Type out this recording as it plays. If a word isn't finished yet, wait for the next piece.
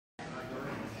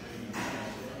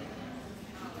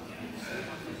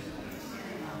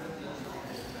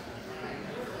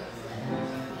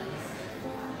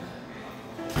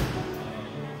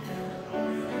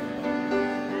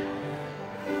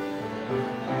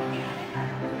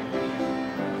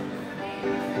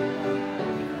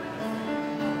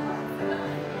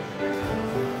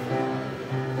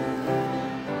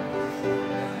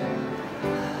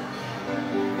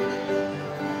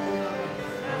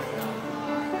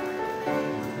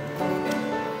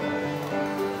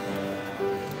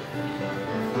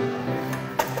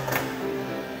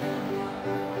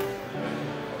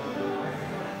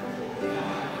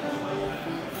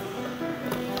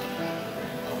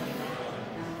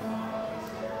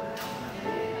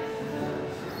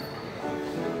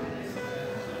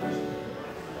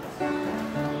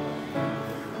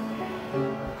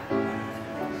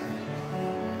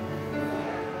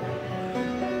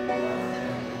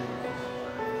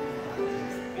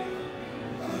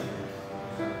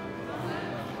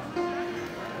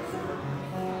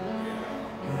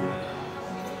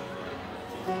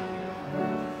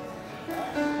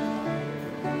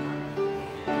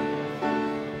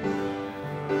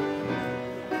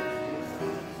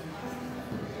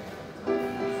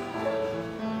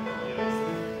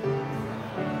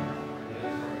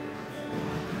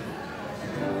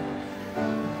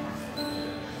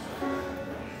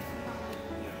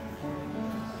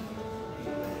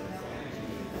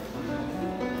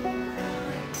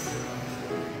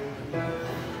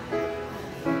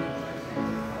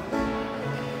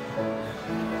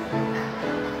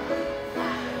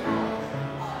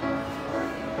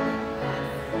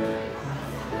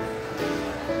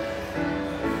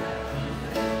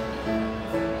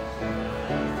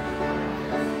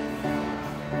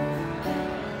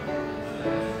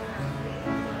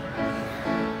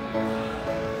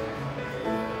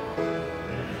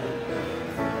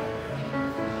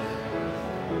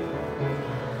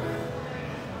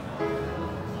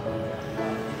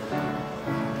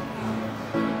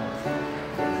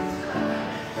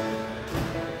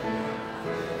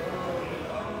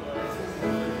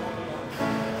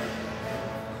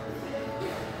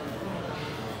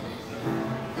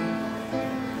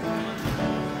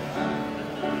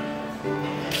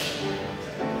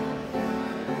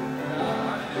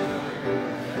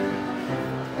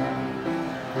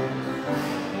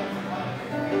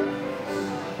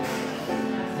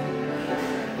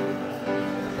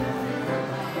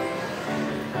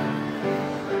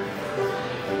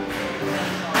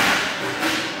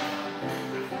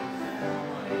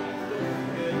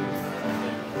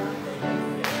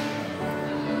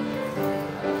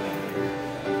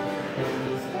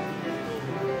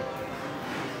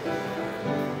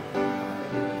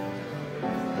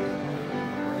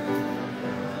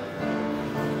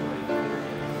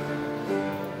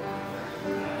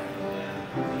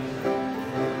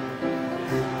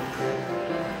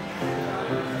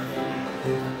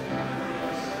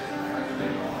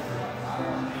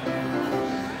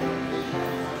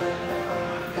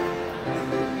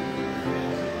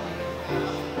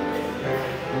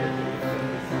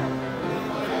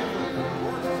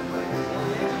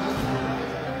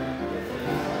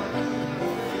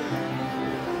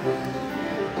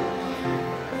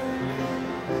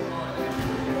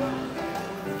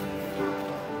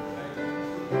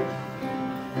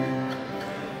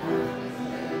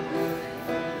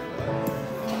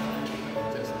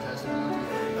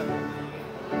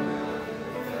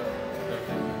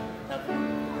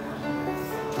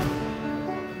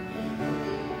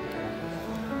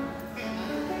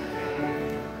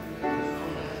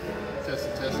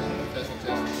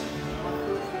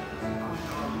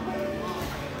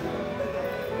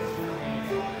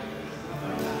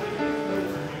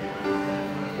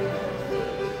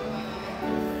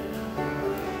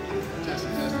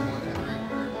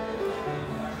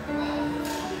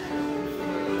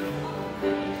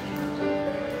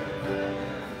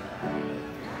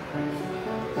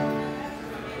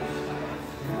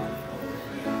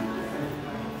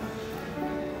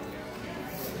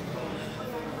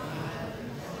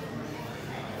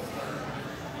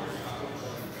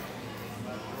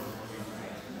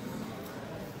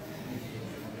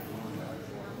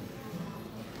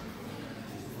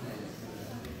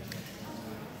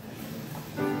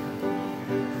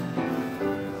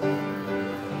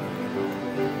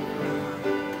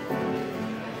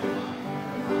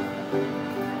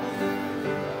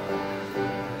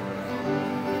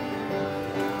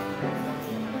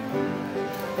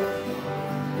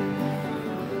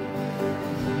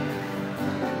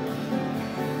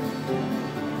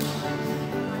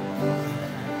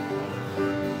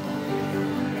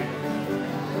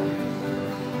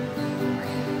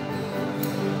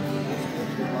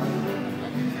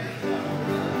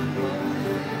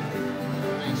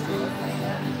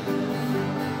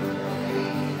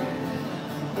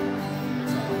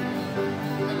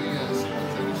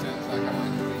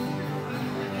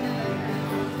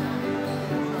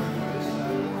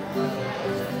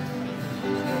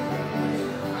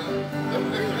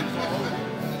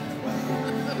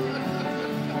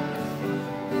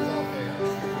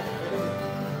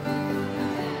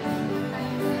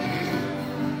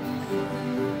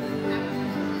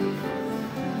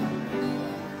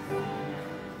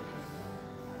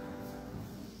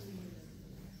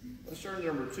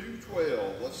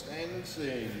212. Let's stand and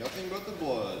sing. Nothing but the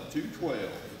blood. 212.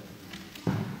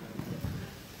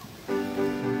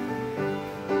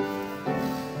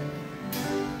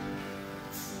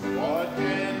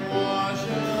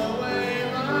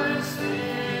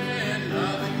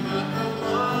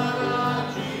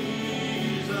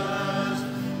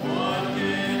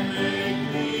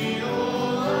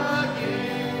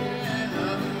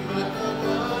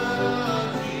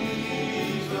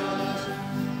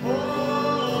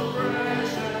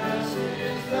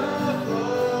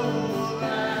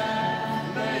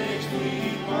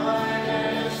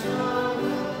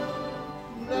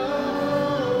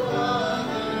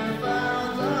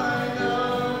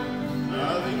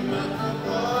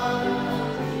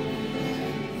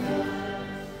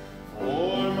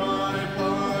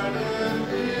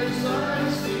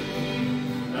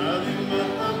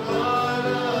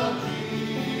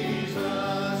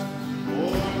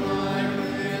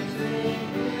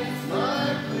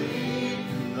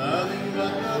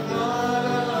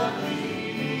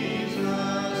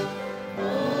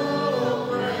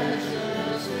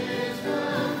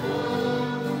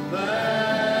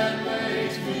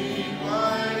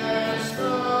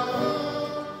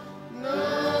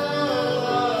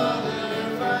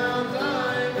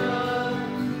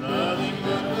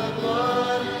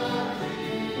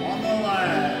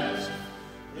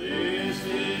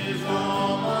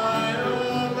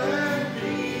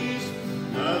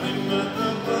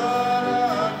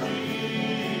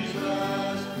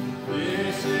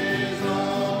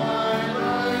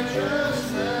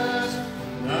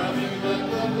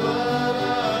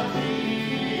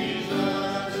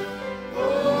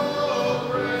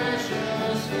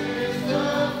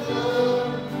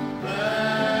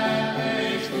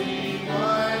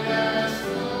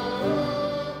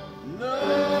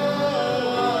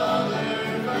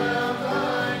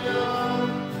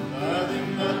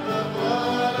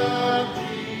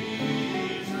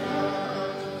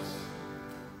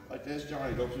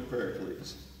 Go through prayer,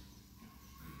 please.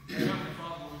 Heavenly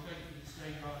Father, we thank you for this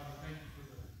day, God. We thank you for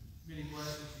the many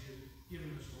blessings you've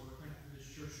given us, Lord. I thank you for this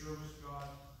church service, God.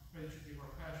 Pray that you give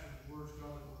our pastor the words,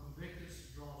 God, that will convict us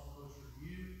and draw us closer to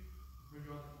you. Pray,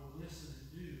 God, that we'll listen and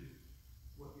do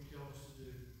what you tell us to do.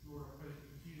 Lord, I pray that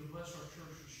you continue to bless our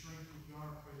church and strengthen, God.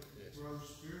 I pray that we'll grow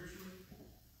spiritually.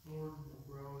 Lord, we'll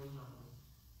grow in number.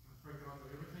 I pray, God,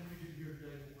 that everything we do here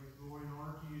today will bring glory and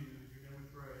honor to you. In your name we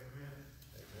pray. Amen.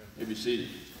 You be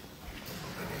seated.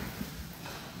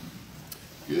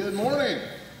 Good morning.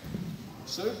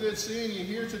 So good seeing you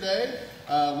here today.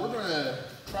 We're going to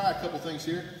try a couple things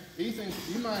here. Ethan,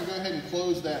 you mind go ahead and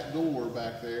close that door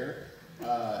back there.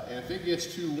 And if it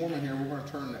gets too warm in here, we're going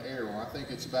to turn the air on. I think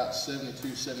it's about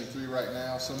 72, 73 right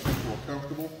now. Some people are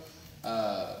comfortable.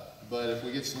 But if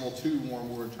it gets a little too warm,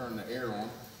 we're going to turn the air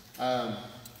on.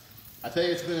 I tell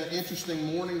you, it's been an interesting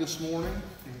morning this morning,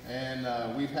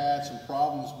 and we've had some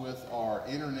problems with our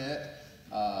internet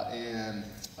and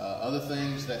other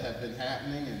things that have been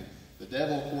happening. And the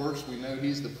devil, of course, we know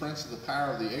he's the prince of the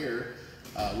power of the air.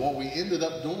 What we ended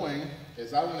up doing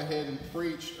is I went ahead and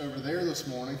preached over there this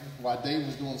morning while Dave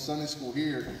was doing Sunday school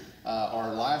here.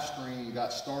 Our live stream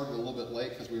got started a little bit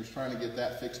late because we were trying to get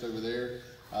that fixed over there.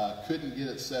 Couldn't get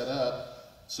it set up.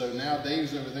 So now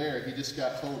Dave's over there. He just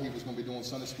got told he was going to be doing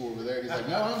Sunday school over there. He's like,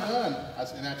 no, I'm done.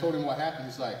 And I told him what happened.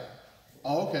 He's like,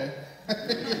 oh, okay.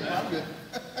 I'm good.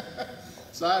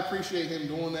 So I appreciate him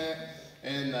doing that.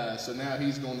 And so now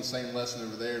he's doing the same lesson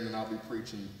over there, and then I'll be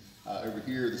preaching over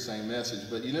here the same message.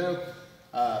 But you know,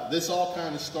 this all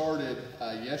kind of started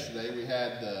yesterday. We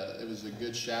had, it was a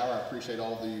good shower. I appreciate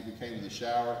all of you who came to the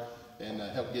shower and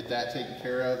helped get that taken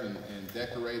care of and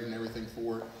decorate and everything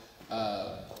for it.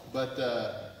 But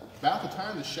about the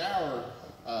time the shower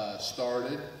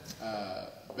started,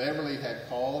 Beverly had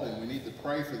called, and we need to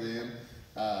pray for them.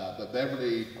 But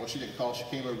Beverly, well, she didn't call. She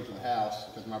came over to the house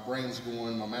because my brain's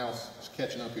going, my mouth's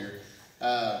catching up here.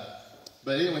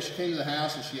 But anyway, she came to the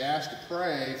house, and she asked to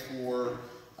pray for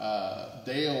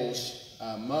Dale's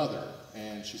mother.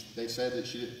 And they said that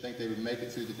she didn't think they would make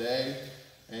it through the day.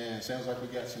 And it sounds like we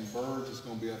got some birds that's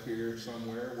going to be up here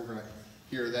somewhere. We're going to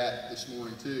hear that this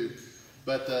morning too.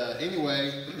 But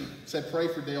anyway, said pray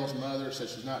for Dale's mother. Said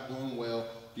she's not doing well.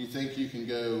 Do you think you can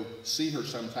go see her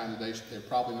sometime today? They're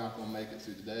probably not going to make it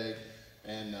through the day.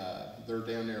 And they're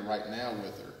down there right now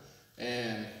with her.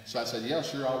 And so I said, yeah,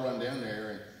 sure, I'll run down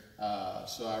there. And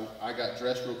so I got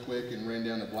dressed real quick and ran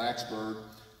down to Blacksburg.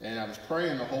 And I was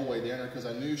praying the whole way down there because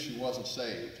I knew she wasn't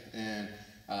saved. And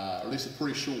or at least I'm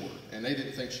pretty sure. And they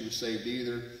didn't think she was saved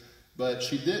either. But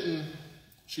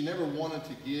she never wanted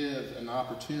to give an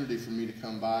opportunity for me to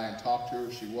come by and talk to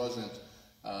her. She wasn't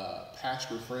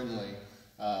pastor friendly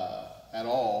at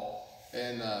all.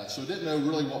 And so didn't know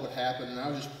really what would happen. And I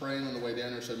was just praying on the way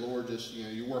down there. Said, Lord, just,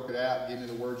 you work it out. Give me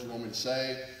the words you want me to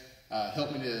say.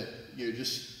 Help me to,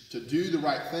 just to do the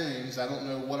right things. I don't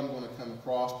know what I'm going to come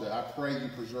across, but I pray you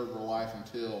preserve her life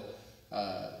until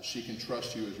she can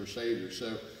trust you as her Savior.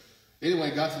 So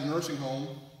anyway, got to the nursing home.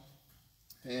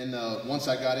 And once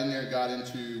I got in there, got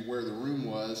into where the room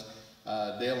was,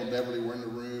 Dale and Beverly were in the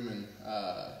room, and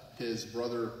his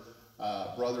brother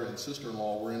and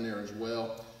sister-in-law were in there as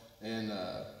well. And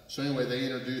so anyway, they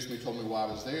introduced me, told me why I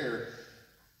was there.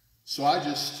 So I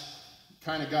just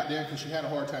kind of got down because she had a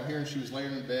hard time hearing. She was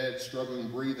laying in bed, struggling,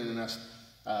 breathing, and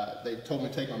they told me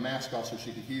to take my mask off so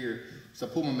she could hear. So I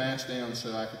pulled my mask down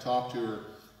so I could talk to her,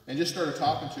 and just started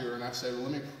talking to her. And I said,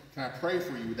 well, can I pray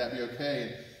for you? Would that be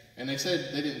okay? And they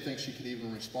said they didn't think she could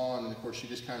even respond. And of course, she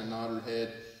just kind of nodded her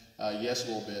head yes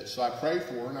a little bit. So I prayed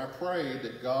for her, and I prayed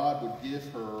that God would give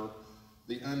her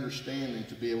the understanding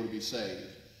to be able to be saved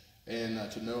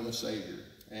and to know him as Savior.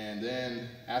 And then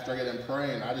after I got done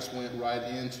praying, I just went right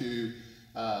into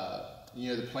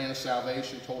the plan of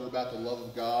salvation, told her about the love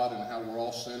of God and how we're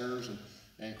all sinners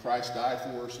and Christ died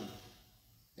for us.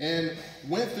 And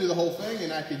went through the whole thing,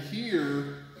 and I could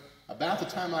hear, about the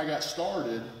time I got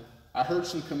started, I heard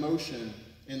some commotion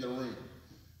in the room.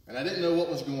 And I didn't know what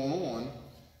was going on.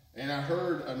 And I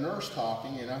heard a nurse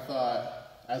talking, and I thought,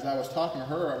 as I was talking to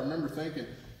her, I remember thinking,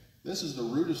 this is the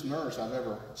rudest nurse I've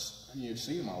ever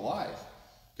seen in my life.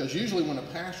 Because usually when a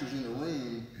pastor's in the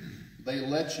room, they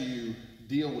let you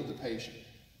deal with the patient.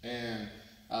 And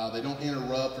they don't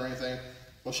interrupt or anything.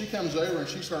 Well, she comes over and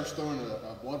she starts throwing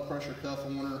a blood pressure cuff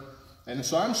on her. And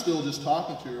so I'm still just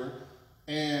talking to her.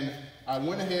 And I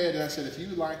went ahead and I said, if you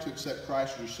would like to accept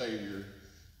Christ as your Savior,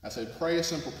 I said, pray a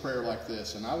simple prayer like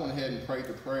this. And I went ahead and prayed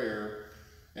the prayer.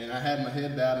 And I had my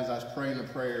head bowed as I was praying the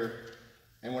prayer.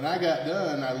 And when I got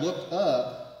done, I looked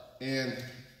up, and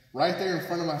right there in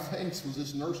front of my face was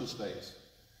this nurse's face.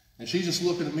 And she's just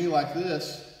looking at me like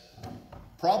this,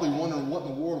 probably wondering, what in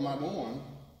the world am I doing?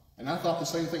 And I thought the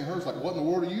same thing hers, like, what in the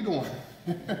world are you doing?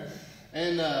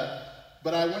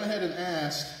 But I went ahead and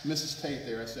asked Mrs. Tate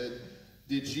there, I said,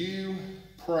 did you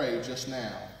pray just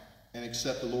now and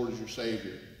accept the Lord as your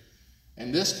Savior?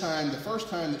 And this time, the first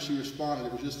time that she responded,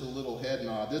 it was just a little head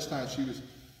nod. This time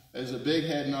it was a big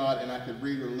head nod, and I could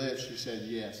read her lips. She said,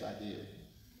 yes, I did.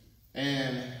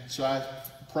 And so I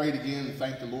prayed again and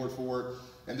thanked the Lord for it.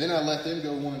 And then I let them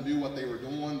go on and do what they were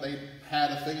doing. They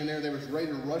had a thing in there. They was ready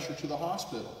to rush her to the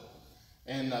hospital.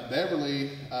 And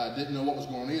Beverly didn't know what was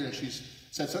going on either. And she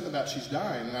said something about she's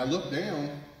dying. And I looked down,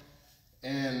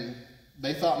 and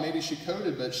they thought maybe she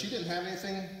coded, but she didn't have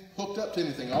anything hooked up to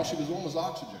anything. All she was on was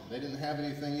oxygen. They didn't have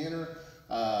anything in her,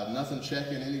 nothing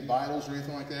checking any vitals or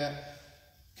anything like that.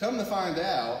 Come to find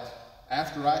out,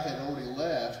 after I had already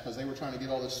left, because they were trying to get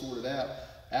all this sorted out,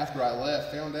 after I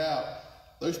left, found out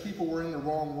those people were in the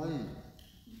wrong room.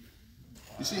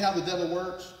 You see how the devil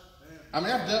works? I mean,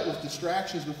 I've dealt with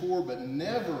distractions before, but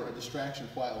never a distraction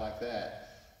quite like that.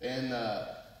 And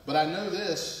but I know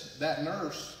this, that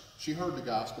nurse, she heard the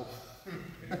gospel.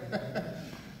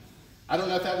 I don't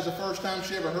know if that was the first time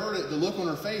she ever heard it. The look on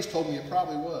her face told me it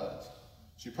probably was.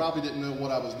 She probably didn't know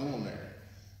what I was doing there.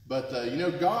 But,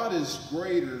 God is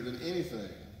greater than anything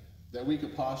that we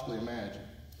could possibly imagine.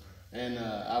 And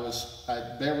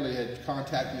Beverly had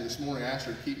contacted me this morning. I asked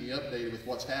her to keep me updated with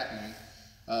what's happening.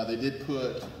 They did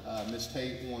put Miss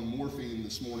Tate on morphine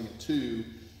this morning at 2.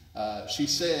 She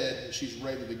said she's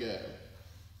ready to go.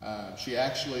 She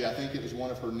actually, I think it was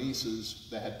one of her nieces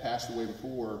that had passed away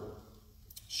before.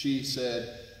 She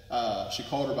said, she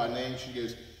called her by name. She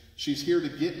goes, she's here to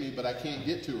get me, but I can't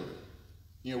get to her.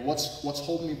 What's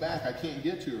holding me back? I can't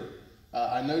get to her.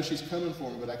 I know she's coming for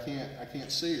me, but I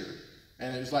can't see her.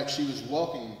 And it was like she was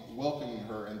welcoming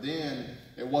her. And then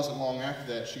it wasn't long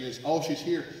after that. She goes, oh, she's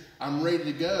here. I'm ready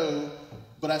to go,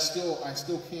 but I still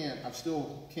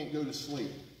can't go to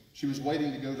sleep. She was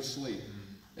waiting to go to sleep.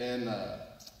 And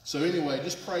so anyway,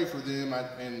 just pray for them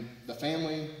and the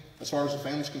family. As far as the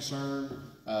family's concerned,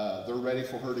 they're ready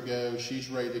for her to go. She's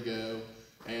ready to go.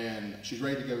 And she's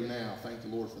ready to go now. Thank the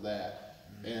Lord for that.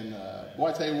 And boy,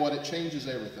 I tell you what, it changes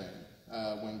everything.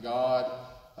 When God,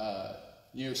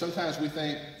 sometimes we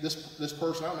think this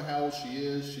person, I don't know how old she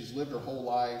is. She's lived her whole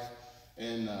life.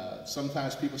 And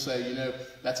sometimes people say,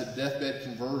 that's a deathbed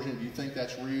conversion. Do you think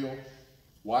that's real?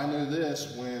 Well, I know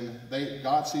this. When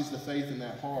God sees the faith in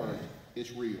that heart,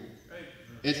 it's real.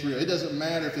 It's real. It doesn't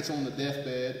matter if it's on the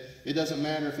deathbed. It doesn't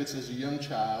matter if it's as a young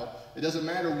child. It doesn't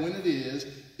matter when it is.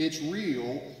 It's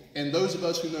real. And those of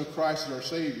us who know Christ as our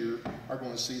Savior are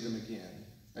going to see them again.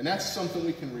 And that's something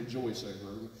we can rejoice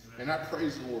over. And I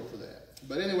praise the Lord for that.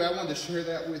 But anyway, I wanted to share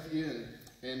that with you,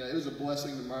 and it was a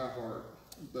blessing to my heart.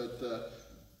 But,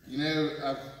 you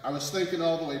know, I was thinking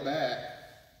all the way back,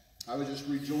 I was just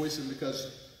rejoicing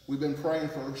because we've been praying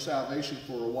for her salvation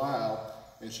for a while,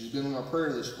 and she's been on our prayer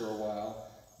list for a while.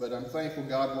 But I'm thankful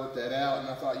God worked that out, and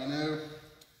I thought, you know,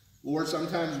 Lord,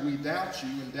 sometimes we doubt you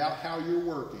and doubt how you're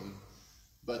working.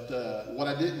 But what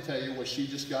I didn't tell you was she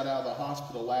just got out of the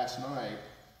hospital last night,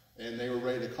 and they were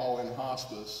ready to call in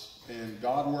hospice. And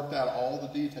God worked out all the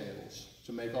details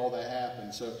to make all that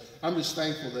happen. So I'm just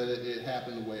thankful that it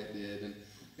happened the way it did.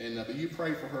 But you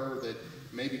pray for her that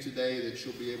maybe today that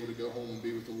she'll be able to go home and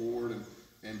be with the Lord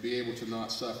and be able to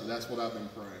not suffer. That's what I've been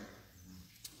praying.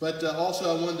 But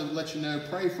also I wanted to let you know,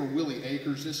 pray for Willie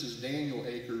Akers. This is Daniel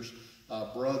Akers'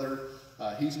 brother.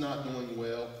 He's not doing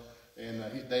well, and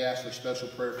they asked for special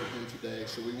prayer for him today.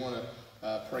 So we want to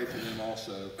pray for them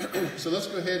also. So let's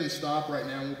go ahead and stop right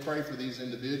now, and we'll pray for these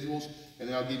individuals, and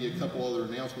then I'll give you a couple other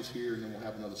announcements here, and then we'll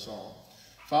have another song.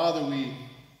 Father, we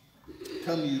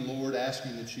come to you, Lord,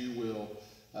 asking that you will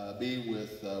be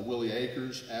with Willie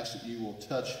Akers. Ask that you will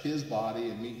touch his body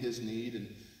and meet his need. And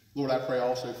Lord, I pray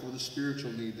also for the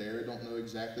spiritual need there. I don't know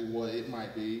exactly what it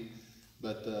might be,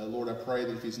 but Lord, I pray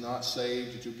that if he's not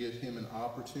saved, that you'll give him an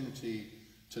opportunity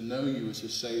to know you as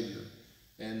his Savior.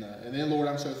 And then, Lord,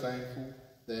 I'm so thankful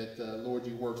that, Lord,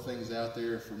 you work things out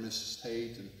there for Mrs.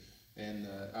 Tate. And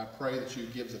I pray that you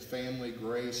give the family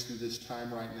grace through this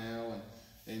time right now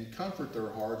and comfort their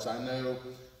hearts. I know,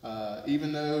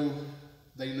 even though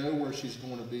they know where she's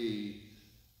going to be,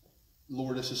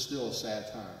 Lord, this is still a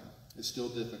sad time. It's still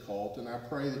difficult. And I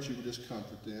pray that you would just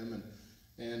comfort them.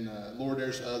 And Lord,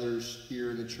 there's others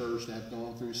here in the church that have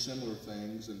gone through similar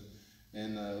things.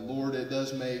 And Lord, it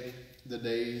does make the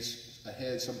days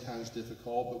ahead sometimes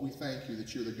difficult, but we thank you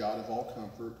that you're the God of all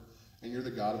comfort and you're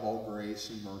the God of all grace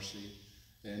and mercy.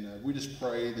 And we just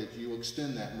pray that you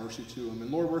extend that mercy to them.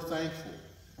 And Lord, we're thankful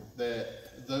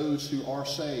that those who are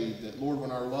saved, that Lord,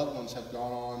 when our loved ones have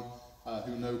gone on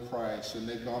who know Christ and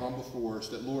they've gone on before us,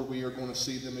 that Lord, we are going to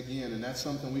see them again. And that's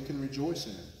something we can rejoice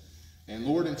in. And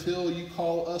Lord, until you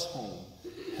call us home,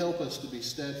 help us to be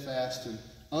steadfast and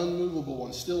unmovable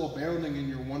and still abounding in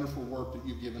your wonderful work that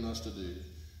you've given us to do.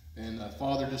 And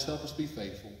Father, just help us be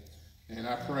faithful. And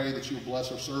I pray that you'll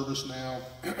bless our service now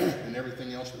and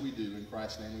everything else that we do. In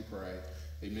Christ's name we pray.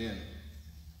 Amen.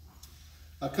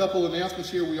 A couple announcements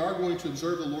here. We are going to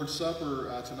observe the Lord's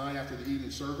Supper tonight after the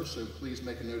evening service, so please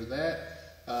make a note of that.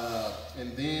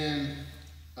 And then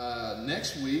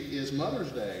next week is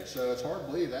Mother's Day, so it's hard to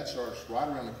believe that starts right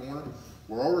around the corner.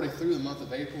 We're already through the month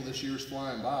of April. This year's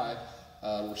flying by.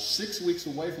 We're 6 weeks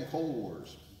away from Cold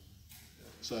Wars.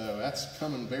 So that's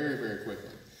coming very, very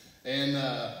quickly. And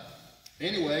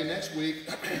anyway, next week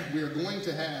we are going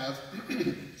to have,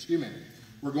 excuse me,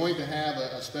 we're going to have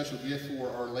a special gift for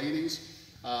our ladies.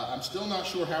 I'm still not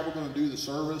sure how we're going to do the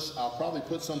service. I'll probably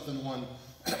put something on,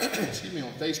 excuse me,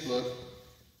 on Facebook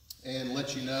and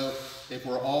let you know if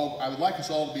we're all, I would like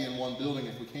us all to be in one building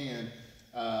if we can,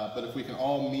 but if we can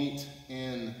all meet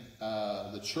in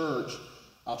the church,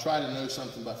 I'll try to know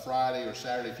something by Friday or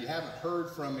Saturday. If you haven't heard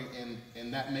from me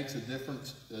and that makes a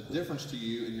difference to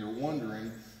you and you're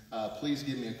wondering, please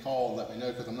give me a call and let me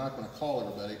know, because I'm not going to call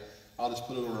everybody. I'll just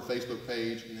put it on our Facebook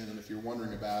page, and then if you're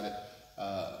wondering about it,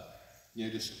 you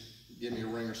know, just give me a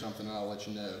ring or something and I'll let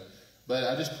you know. But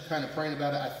I just kind of praying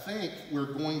about it. I think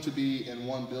we're going to be in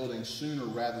one building sooner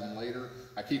rather than later.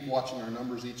 I keep watching our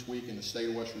numbers each week in the state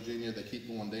of West Virginia. They keep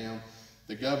going down.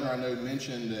 The governor, I know,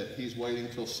 mentioned that he's waiting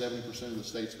until 70% of the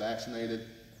state's vaccinated.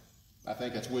 I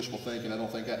think that's wishful thinking. I don't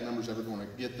think that number's ever going to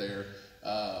get there.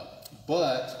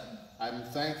 But I'm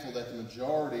thankful that the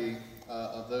majority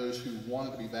of those who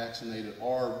wanted to be vaccinated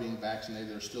are being vaccinated.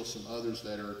 There's still some others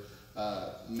that are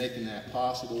making that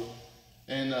possible.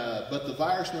 And but the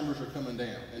virus numbers are coming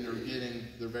down, and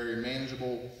they're very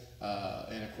manageable.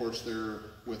 And of course, they're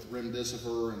with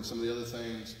remdesivir and some of the other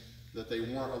things that they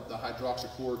weren't, the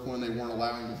hydroxychloroquine they weren't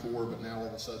allowing before, but now all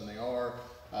of a sudden they are.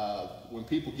 When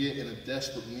people get in a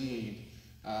desperate need,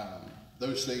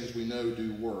 those things we know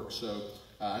do work. So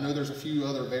I know there's a few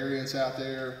other variants out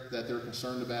there that they're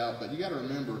concerned about, but you got to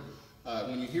remember,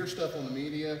 when you hear stuff on the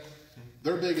media,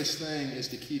 their biggest thing is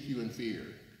to keep you in fear.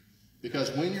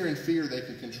 Because when you're in fear, they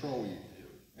can control you.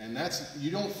 And that's, you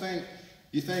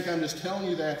think I'm just telling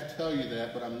you that to tell you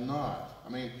that, but I'm not. I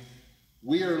mean,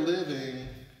 we are living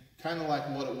kind of like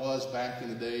what it was back in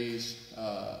the days,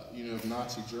 of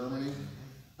Nazi Germany.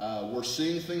 We're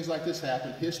seeing things like this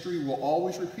happen. History will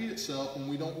always repeat itself when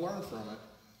we don't learn from it.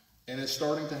 And it's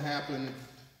starting to happen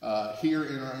here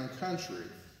in our own country.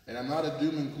 And I'm not a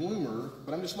doom and gloomer,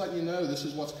 but I'm just letting you know this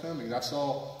is what's coming. I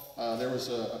saw there was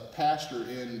a pastor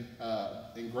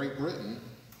in Great Britain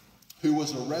who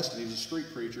was arrested. He was a street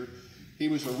preacher. He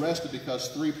was arrested because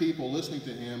 3 people listening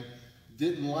to him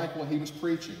didn't like what he was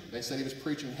preaching. They said he was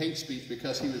preaching hate speech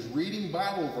because he was reading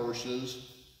Bible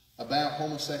verses about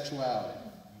homosexuality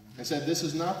and said this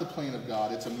is not the plan of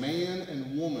God. It's a man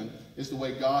and woman is the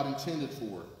way God intended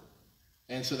for it.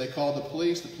 And so they called the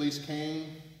police. The police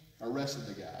came, arrested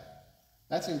the guy.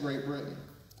 That's in Great Britain.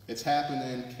 It's happened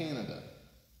in Canada.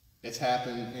 It's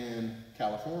happened in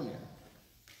California.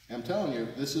 And I'm telling you,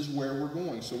 this is where we're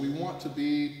going. So we want to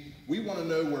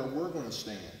know where we're going to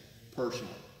stand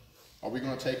personally. Are we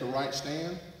going to take a right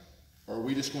stand, or are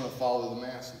we just going to follow the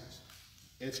masses?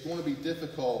 It's going to be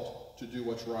difficult to do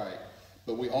what's right,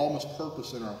 but we all must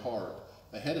purpose in our heart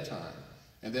ahead of time,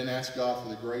 and then ask God for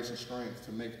the grace and strength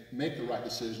to make the right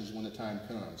decisions when the time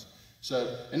comes.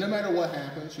 So, and no matter what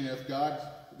happens, if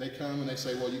they come and they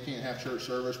say, well, you can't have church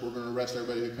service, we're going to arrest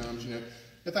everybody who comes,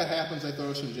 if that happens, they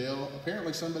throw us in jail.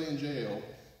 Apparently somebody in jail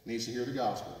needs to hear the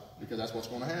gospel, because that's what's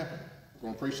going to happen. We're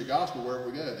going to preach the gospel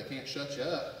wherever we go. They can't shut you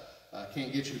up.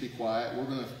 Can't get you to be quiet. We're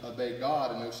going to obey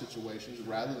God in those situations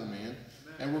rather than man,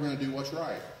 and we're going to do what's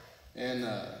right. And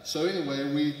so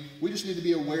anyway, we just need to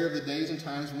be aware of the days and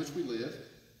times in which we live.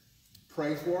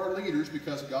 Pray for our leaders,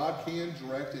 because God can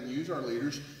direct and use our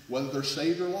leaders, whether they're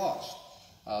saved or lost.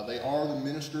 They are the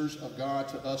ministers of God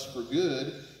to us for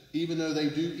good, even though they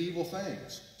do evil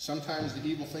things. Sometimes the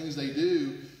evil things they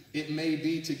do, it may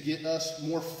be to get us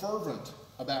more fervent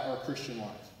about our Christian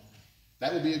life.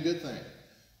 That would be a good thing.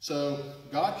 So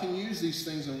God can use these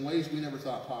things in ways we never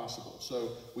thought possible.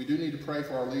 So we do need to pray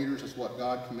for our leaders. That's what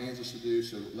God commands us to do,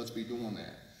 so let's be doing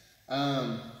that.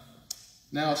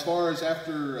 Now, as far as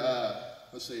after,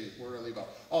 let's see, where did I leave off?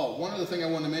 Oh, one other thing I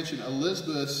wanted to mention.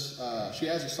 Elizabeth, she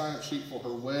has a sign-up sheet for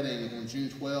her wedding on June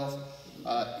 12th.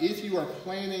 If you are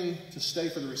planning to stay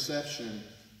for the reception,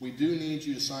 we do need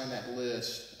you to sign that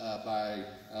list by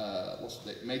what's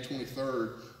the date? May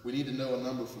 23rd. We need to know a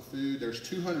number for food. There's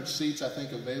 200 seats, I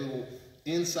think, available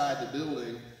inside the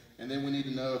building, and then we need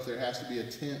to know if there has to be a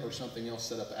tent or something else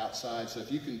set up outside. So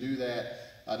if you can do that.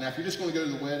 Now, if you're just going to go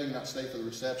to the wedding, not stay for the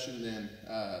reception, then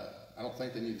I don't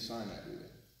think they need to sign that, do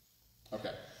they?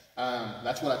 Okay.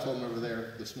 That's what I told them over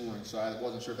there this morning, so I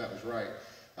wasn't sure if that was right.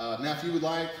 Now, if you would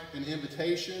like an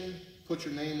invitation, put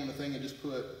your name on the thing and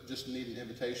just need an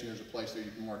invitation. There's a place there you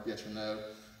can mark yes or no,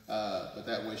 but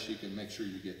that way she can make sure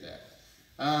you get that.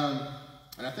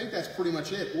 And I think that's pretty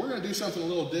much it. We're going to do something a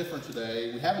little different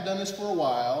today. We haven't done this for a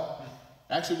while.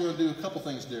 Actually, we're going to do a couple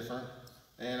things different,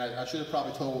 and I should have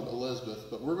probably told Elizabeth,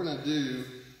 but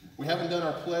we haven't done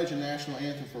our pledge and national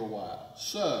anthem for a while.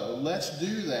 So let's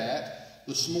do that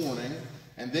this morning,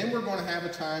 and then we're going to have a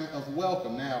time of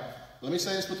welcome. Now, let me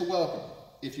say this with the welcome.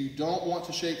 If you don't want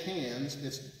to shake hands,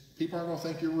 people aren't going to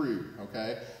think you're rude,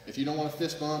 okay? If you don't want to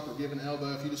fist bump or give an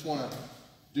elbow, if you just want to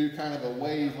do kind of a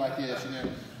wave like this,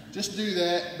 just do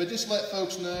that, but just let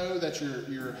folks know that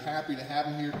you're happy to have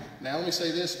them here. Now, let me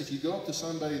say this. If you go up to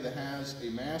somebody that has a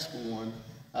mask on,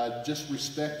 just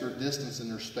respect their distance and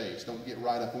their space. Don't get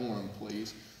right up on them,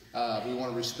 please. We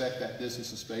want to respect that distance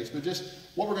and space. But just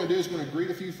what we're going to do is we're going to greet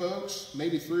a few folks,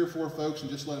 maybe 3 or 4 folks, and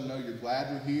just let them know you're glad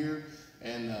they're here,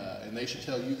 and they should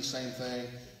tell you the same thing,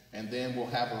 and then we'll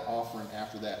have our offering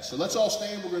after that. So let's all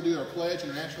stand. We're going to do our pledge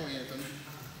and our national anthem.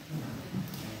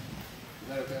 Is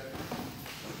that okay?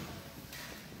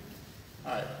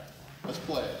 All right, let's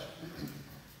pledge.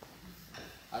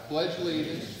 I pledge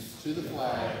allegiance to the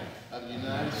flag of the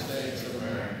United States of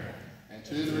America and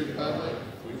to the republic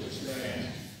which stands,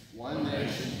 one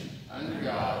nation, under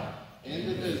God,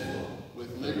 indivisible,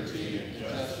 with liberty and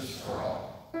justice for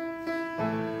all.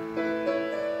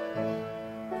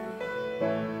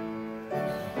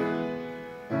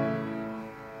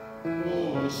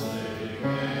 Oh, say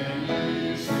can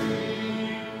you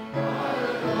see our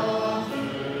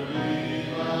comfortably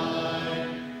light,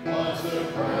 what's the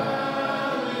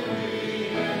proudly we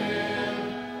hail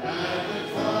at the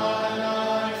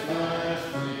twilight's last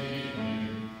gleaming,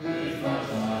 whose bright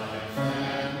lights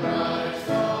and bright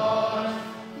stars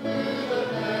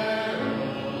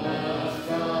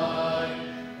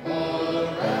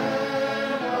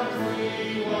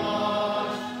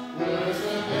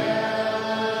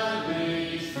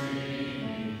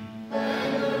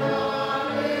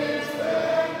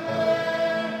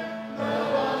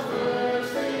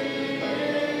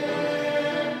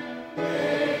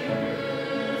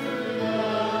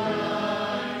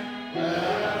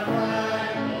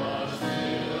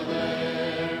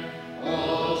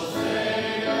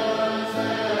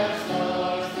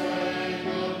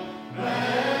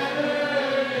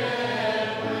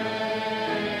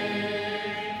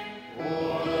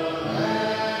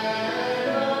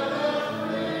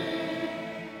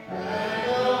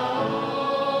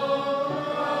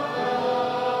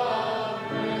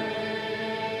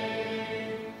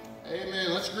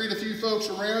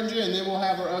folks around you, and then we'll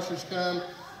have our ushers come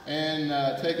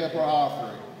and take up our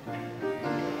offering.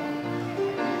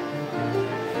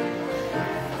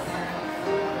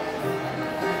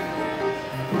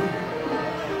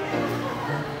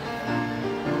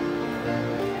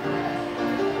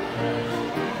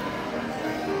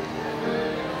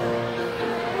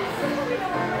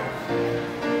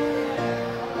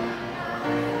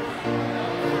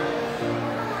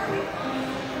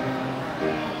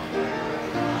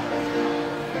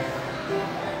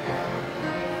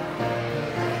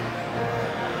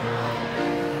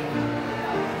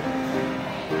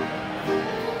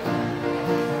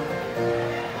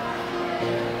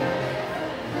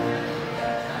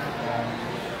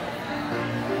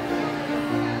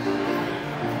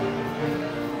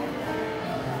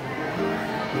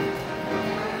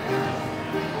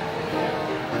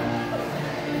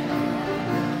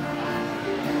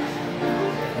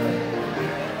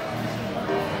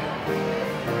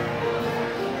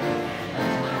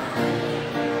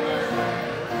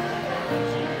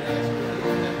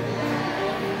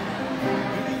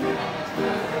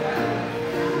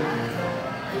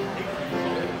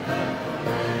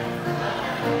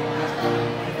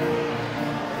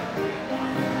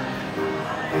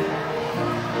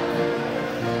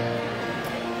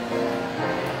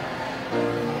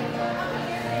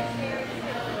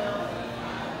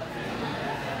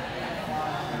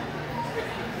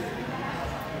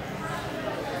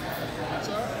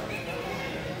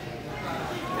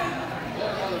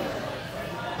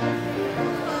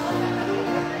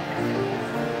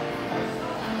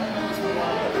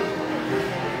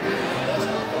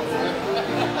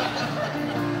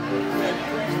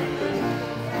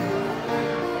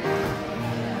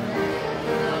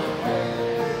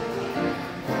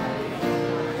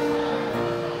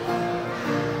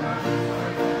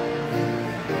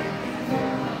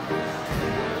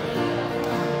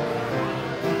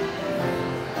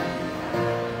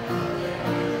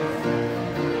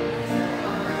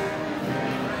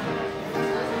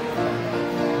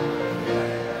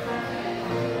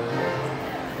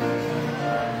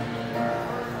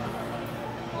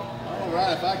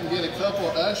 If I can get a couple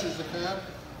of ushers to come.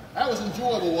 That was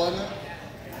enjoyable, wasn't it?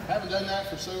 Haven't done that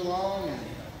for so long, and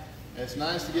it's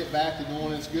nice to get back to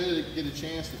doing it. It's good to get a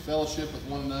chance to fellowship with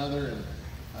one another,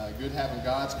 and good having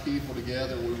God's people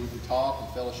together where we can talk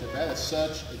and fellowship. That is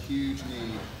such a huge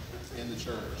need in the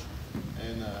church.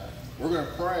 And we're going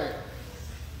to pray.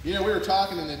 You know, we were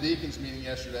talking in the deacons meeting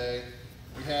yesterday.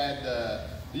 We had,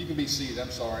 you can be seated, I'm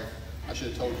sorry. I should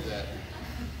have told you that.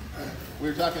 We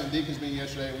were talking in the deacons meeting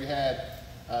yesterday. We had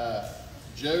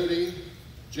Jody,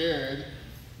 Jared,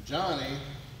 Johnny,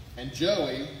 and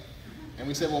Joey. And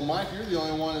we said, well, Mike, you're the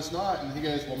only one that's not. And he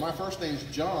goes, well, my first name's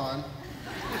John.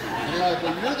 And they're like,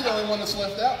 well, you're the only one that's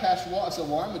left out, Pastor Walt. I said,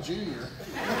 well, I'm a junior.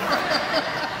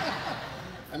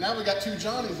 And now we got two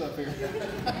Johnnies up here.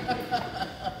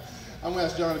 I'm going to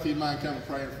ask John if he'd mind coming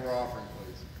praying for our offering,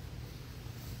 please.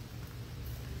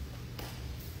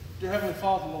 Dear Heavenly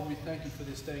Father, Lord, we thank you for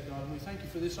this day, God. And we thank you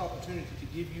for this opportunity to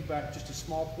give you back just a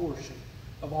small portion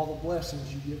of all the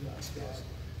blessings you give us, God.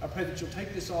 I pray that you'll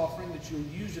take this offering, that you'll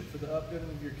use it for the upbuilding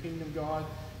of your kingdom, God,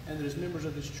 and that as members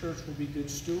of this church will be good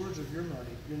stewards of your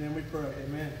money. In your name we pray.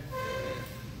 Amen.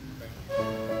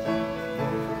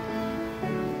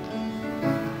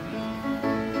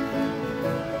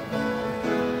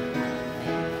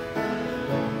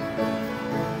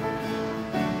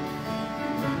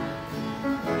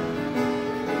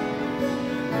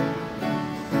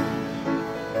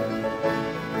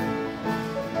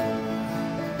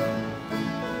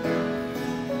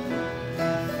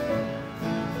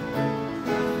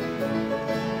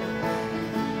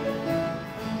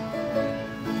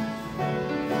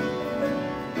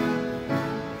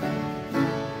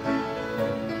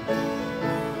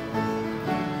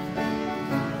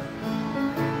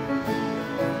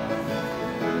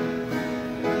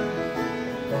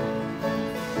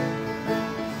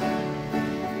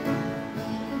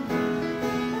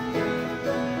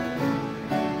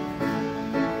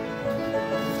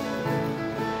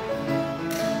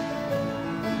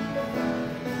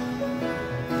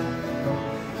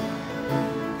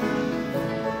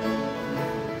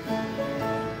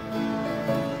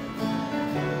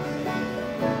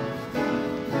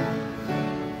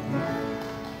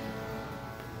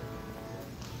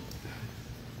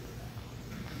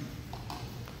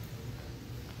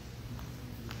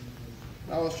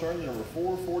 Now let's turn to number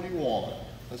 441.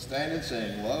 Let's stand and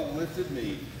sing, Love Lifted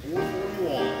Me,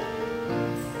 441.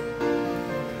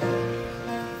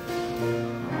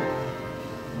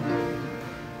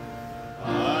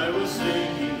 I was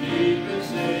sinking deep in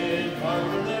sin, far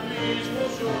from the peaceful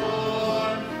shore.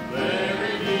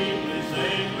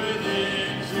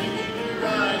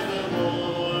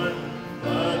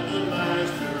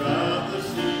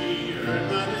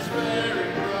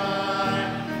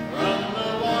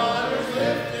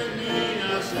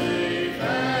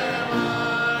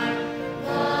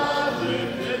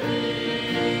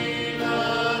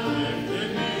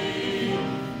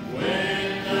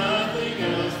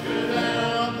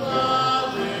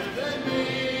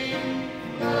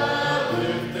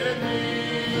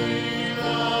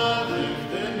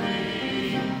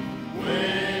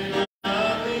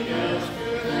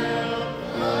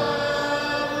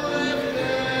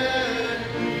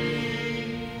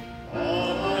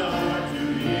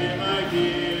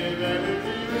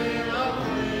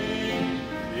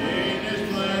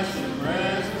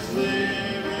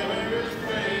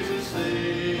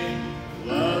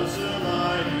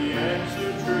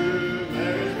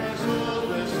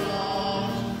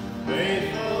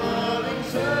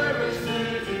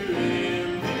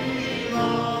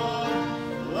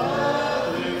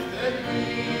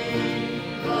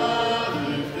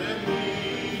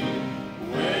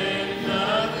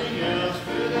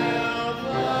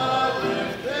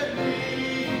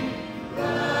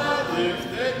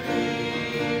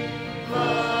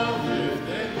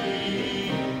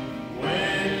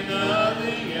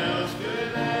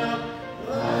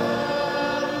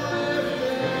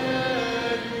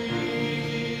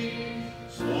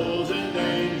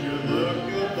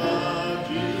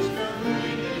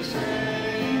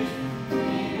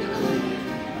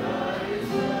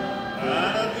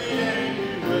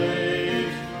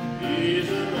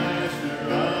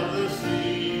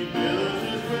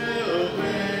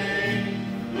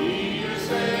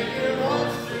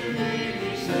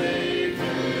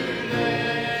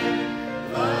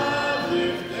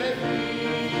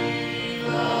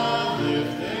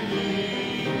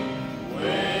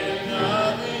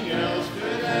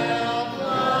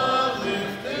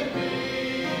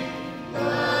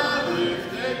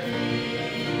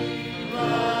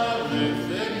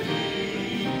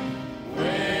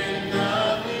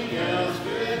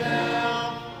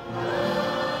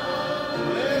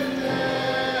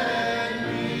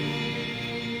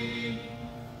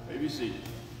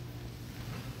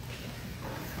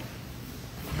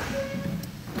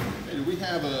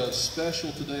 have a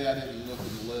special today. I didn't look at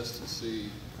the list to see.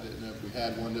 I didn't know if we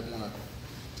had one. Didn't want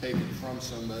to take it from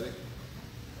somebody.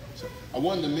 So I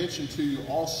wanted to mention to you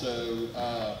also,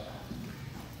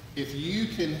 if you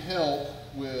can help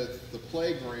with the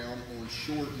playground on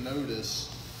short notice,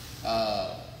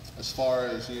 as far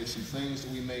as some things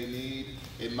that we may need,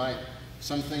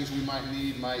 some things we might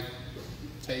need might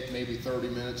take maybe 30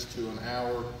 minutes to an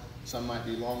hour. Some might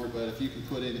be longer, but if you can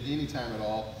put in any time at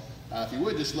all, if you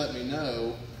would just let me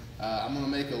know. I'm going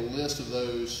to make a list of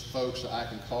those folks that I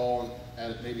can call.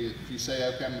 Maybe if you say,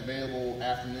 okay, I'm available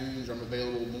afternoons, or I'm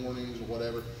available mornings, or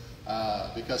whatever,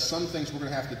 because some things we're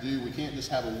going to have to do, we can't just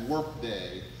have a work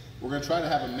day. We're going to try to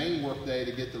have a main work day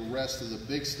to get the rest of the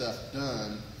big stuff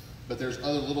done, but there's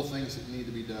other little things that need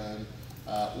to be done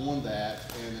on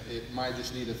that, and it might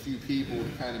just need a few people to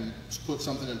kind of put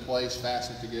something in place,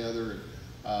 fasten it together,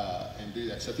 and do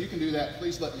that. So if you can do that,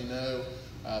 please let me know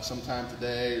sometime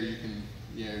today, or you can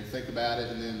think about it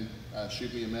and then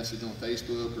shoot me a message on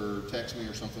Facebook or text me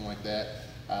or something like that.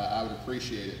 I would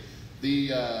appreciate it.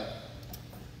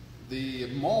 The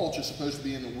mulch is supposed to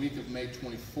be in the week of May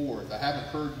 24th. I haven't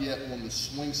heard yet when the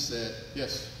swing set.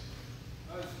 Yes?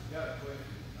 I just got a question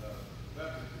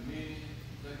about the committee.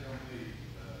 Is that going to be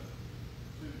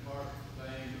two-part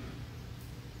thing,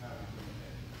 or how are we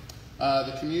doing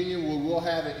that? The communion, we'll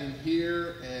have it in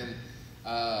here, and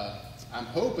I'm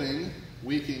hoping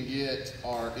we can get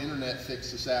our internet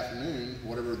fixed this afternoon,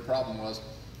 whatever the problem was,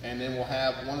 and then we'll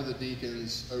have one of the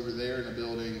deacons over there in the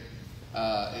building,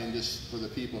 and just for the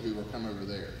people who will come over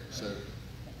there. So,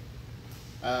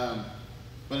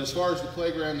 but as far as the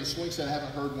playground, the swing set, I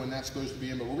haven't heard when that's supposed to be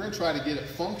in, but we're going to try to get it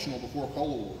functional before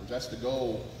Cola Wars. That's the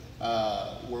goal,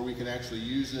 where we can actually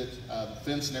use it. The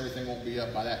fence and everything won't be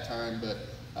up by that time, but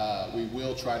we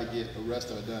will try to get the rest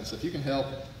of it done. So if you can help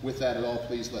with that at all,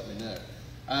 please let me know.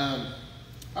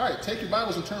 All right, take your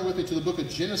Bibles and turn with me to the book of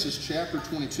Genesis chapter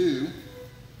 22.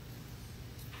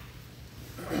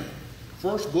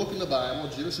 First book in the Bible,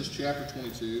 Genesis chapter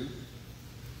 22.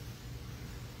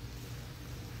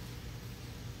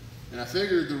 And I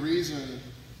figured the reason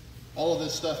all of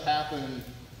this stuff happened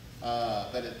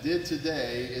that it did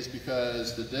today is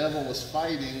because the devil was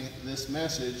fighting this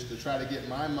message to try to get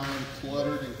my mind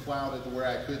cluttered and clouded to where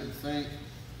I couldn't think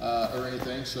or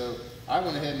anything. So I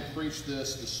went ahead and preached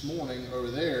this morning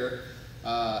over there.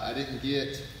 I didn't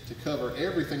get to cover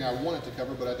everything I wanted to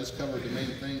cover, but I just covered the main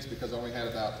things because I only had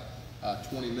about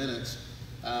 20 minutes.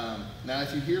 Now,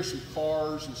 if you hear some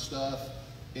cars and stuff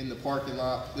in the parking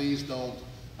lot, please don't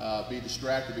be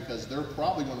distracted, because they're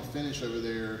probably going to finish over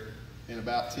there in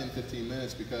about 10-15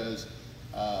 minutes, because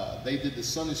they did the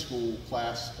Sunday school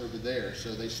class over there,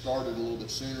 so they started a little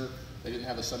bit sooner. They didn't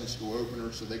have a Sunday school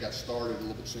opener, so they got started a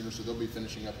little bit sooner, so they'll be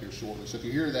finishing up here shortly. So if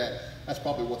you hear that, that's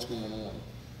probably what's going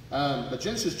on. But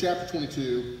Genesis chapter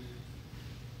 22,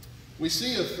 we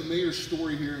see a familiar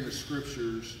story here in the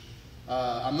scriptures.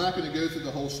 I'm not going to go through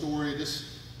the whole story.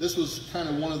 This was kind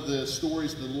of one of the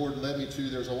stories the Lord led me to.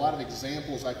 There's a lot of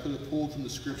examples I could have pulled from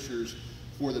the scriptures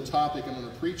for the topic I'm going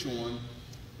to preach on.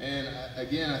 And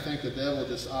again, I think the devil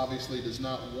just obviously does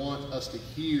not want us to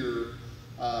hear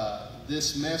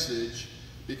this message,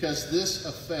 because this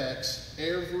affects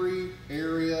every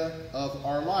area of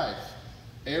our life.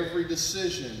 Every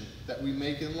decision that we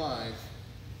make in life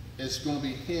is going to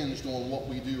be hinged on what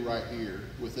we do right here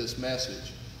with this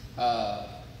message.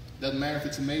 Doesn't matter if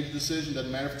it's a major decision,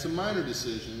 doesn't matter if it's a minor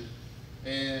decision.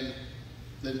 And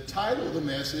the title of the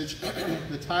message,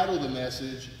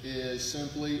 is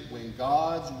simply When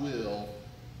God's Will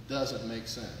Doesn't Make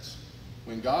Sense.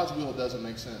 When God's will doesn't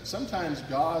make sense. Sometimes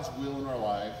God's will in our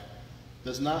life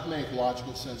does not make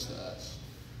logical sense to us,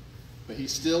 but He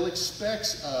still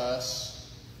expects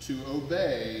us to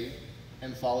obey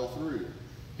and follow through.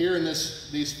 Here in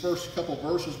these first couple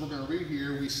verses we're going to read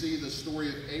here, we see the story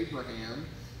of Abraham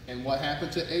and what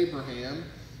happened to Abraham.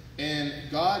 And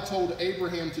God told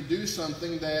Abraham to do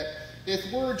something that, if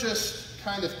we're just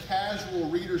kind of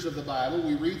casual readers of the Bible,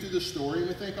 we read through the story and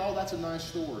we think, oh, that's a nice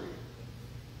story.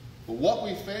 But what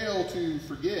we fail to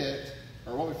forget,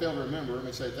 or what we fail to remember, let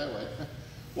me say it that way,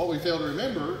 what we fail to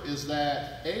remember is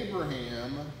that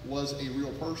Abraham was a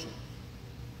real person.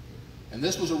 And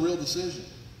this was a real decision.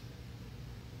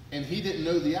 And he didn't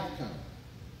know the outcome.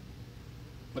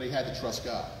 But he had to trust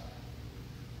God.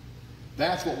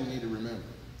 That's what we need to remember.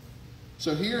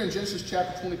 So here in Genesis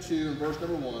chapter 22 and verse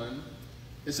number 1,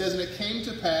 it says, "And it came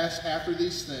to pass after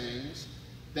these things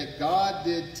that God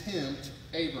did tempt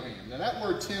Abraham." Now that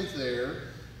word tempt there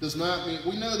does not mean,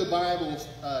 we know the Bible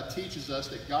teaches us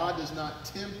that God does not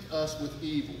tempt us with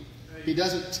evil. He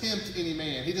doesn't tempt any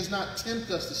man. He does not tempt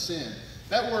us to sin.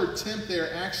 That word tempt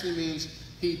there actually means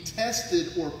he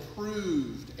tested or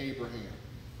proved Abraham.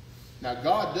 Now,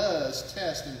 God does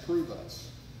test and prove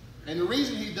us. And the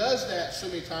reason he does that so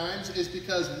many times is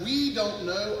because we don't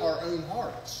know our own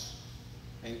hearts.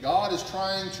 And God is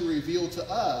trying to reveal to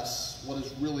us what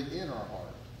is really in our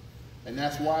heart. And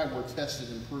that's why we're tested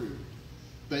and proved.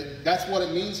 But that's what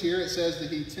it means here. It says that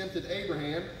he tempted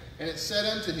Abraham, and it said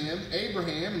unto him,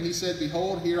 Abraham, and he said,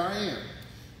 Behold, here I am.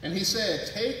 And he said,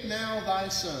 Take now thy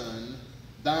son,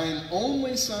 thine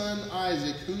only son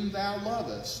Isaac, whom thou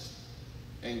lovest,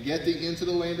 and get thee into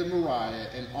the land of Moriah,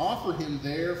 and offer him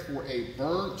there for a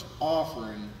burnt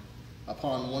offering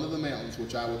upon one of the mountains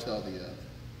which I will tell thee of.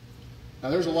 Now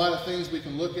there's a lot of things we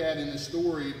can look at in this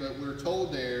story, but we're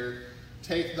told there,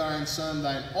 Take thine son,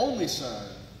 thine only son,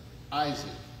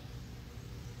 Isaac,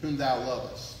 whom thou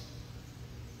lovest.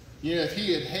 You know, if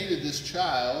he had hated this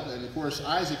child, and of course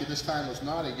Isaac at this time was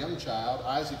not a young child,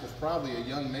 Isaac was probably a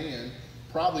young man,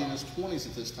 probably in his 20s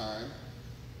at this time,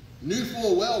 knew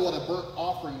full well what a burnt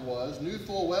offering was, knew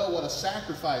full well what a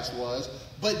sacrifice was,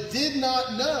 but did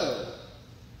not know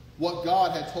what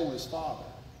God had told his father.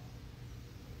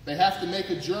 They have to make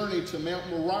a journey to Mount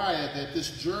Moriah, that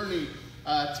this journey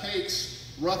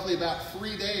takes roughly about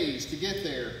 3 days to get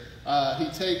there.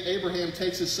 Abraham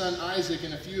takes his son Isaac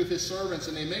and a few of his servants,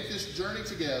 and they make this journey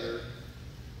together.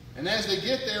 And as they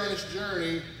get there on this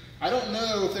journey, I don't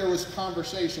know if there was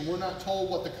conversation. We're not told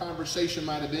what the conversation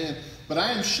might have been. But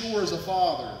I am sure as a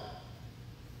father,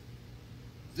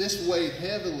 this weighed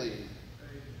heavily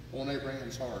on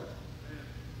Abraham's heart.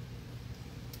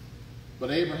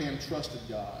 But Abraham trusted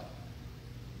God.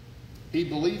 He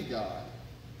believed God.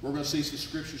 We're going to see some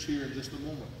scriptures here in just a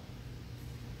moment.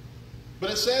 But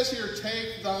it says here,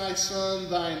 Take thy son,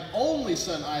 thine only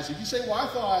son Isaac. You say, well, I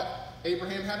thought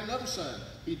Abraham had another son.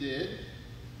 He did.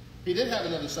 He did have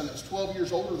another son that was 12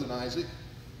 years older than Isaac,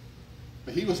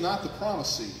 but he was not the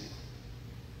promised seed.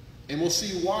 And we'll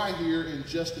see why here in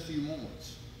just a few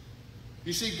moments.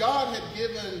 You see, God had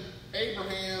given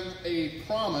Abraham a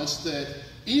promise that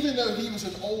even though he was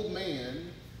an old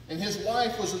man and his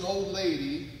wife was an old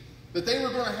lady, that they were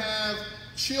going to have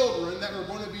children that were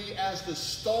going to be as the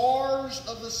stars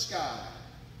of the sky.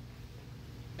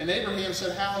 And Abraham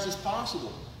said, how is this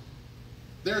possible?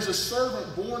 There's a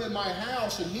servant born in my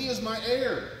house, and he is my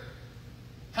heir.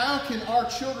 How can our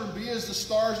children be as the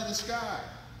stars of the sky?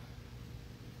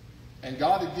 And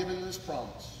God had given this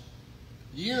promise.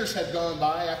 Years had gone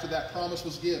by after that promise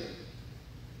was given.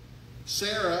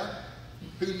 Sarah,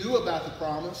 who knew about the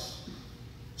promise,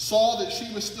 saw that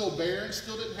she was still barren,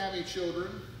 still didn't have any children.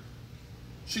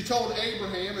 She told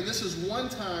Abraham, and this is one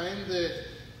time that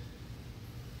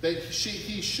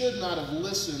he should not have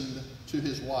listened to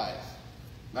his wife.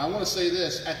 Now I want to say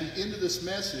this, at the end of this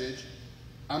message,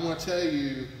 I'm going to tell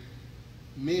you,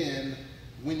 men,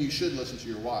 when you should listen to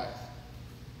your wife.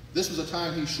 This was a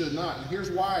time he should not, and here's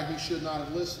why he should not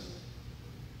have listened.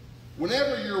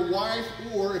 Whenever your wife,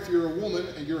 or if you're a woman,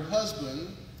 and your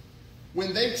husband,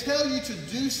 when they tell you to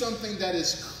do something that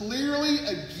is clearly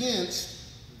against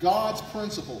God's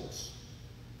principles,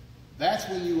 that's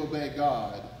when you obey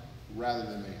God rather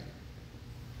than man.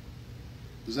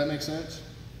 Does that make sense?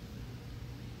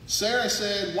 Sarah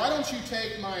said, why don't you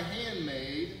take my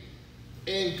handmaid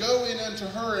and go in unto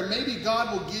her, and maybe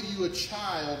God will give you a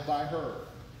child by her.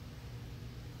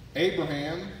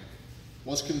 Abraham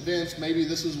was convinced maybe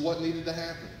this is what needed to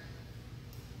happen.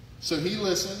 So he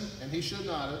listened, and he should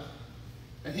not have.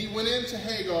 And he went into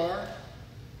Hagar,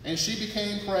 and she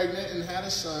became pregnant and had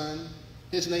a son.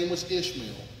 His name was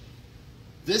Ishmael.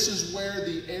 This is where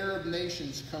the Arab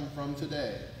nations come from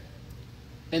today.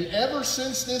 And ever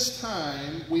since this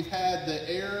time, we've had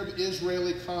the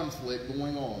Arab-Israeli conflict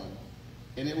going on.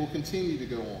 And it will continue to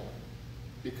go on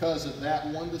because of that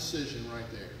one decision right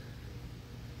there.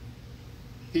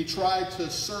 He tried to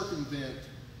circumvent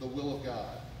the will of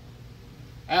God.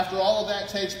 After all of that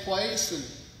takes place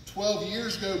and 12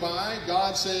 years go by,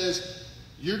 God says,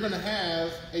 you're going to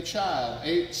have a child.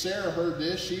 Sarah heard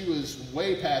this. She was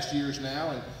way past years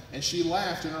now, and she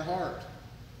laughed in her heart.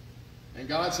 And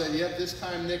God said, yep, this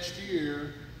time next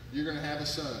year, you're going to have a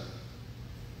son.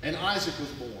 And Isaac was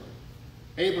born.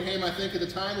 Abraham, I think at the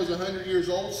time, was 100 years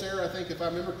old. Sarah, I think, if I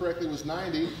remember correctly, was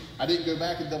 90. I didn't go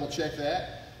back and double check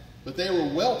that. But they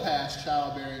were well past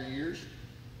childbearing years.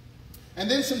 And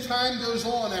then some time goes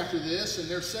on after this, and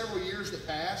there's several years that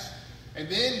pass. And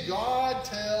then God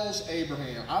tells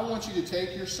Abraham, I want you to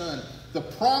take your son, the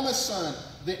promised son,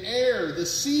 the heir, the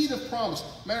seed of promise.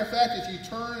 Matter of fact, if you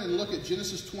turn and look at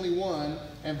Genesis 21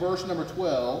 and verse number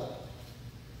 12,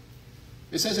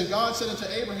 It says, and God said unto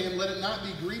Abraham, let it not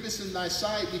be grievous in thy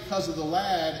sight because of the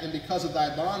lad and because of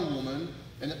thy bondwoman.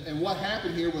 And what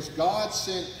happened here was God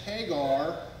sent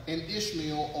Hagar and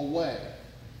Ishmael away.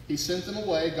 He sent them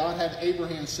away. God had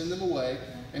Abraham send them away.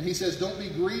 And he says, don't be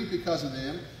grieved because of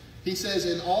them. He says,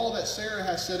 in all that Sarah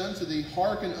hath said unto thee,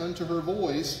 hearken unto her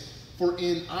voice, for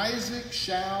in Isaac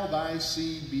shall thy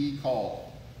seed be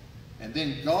called. And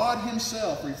then God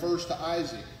himself refers to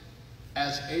Isaac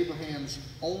as Abraham's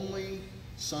only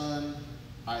son,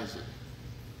 Isaac.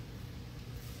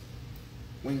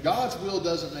 When God's will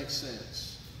doesn't make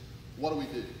sense, what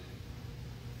do?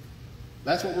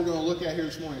 That's what we're going to look at here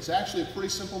this morning. It's actually a pretty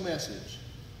simple message.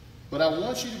 But I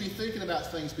want you to be thinking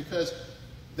about things because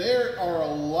there are a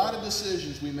lot of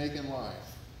decisions we make in life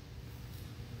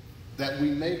that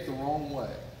we make the wrong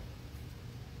way.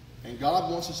 And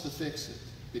God wants us to fix it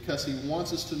because he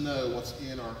wants us to know what's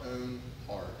in our own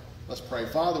heart. Let's pray.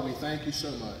 Father, we thank you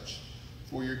so much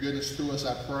for your goodness to us.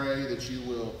 I pray that you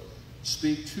will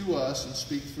speak to us and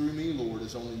speak through me, Lord,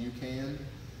 as only you can.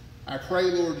 I pray,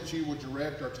 Lord, that you would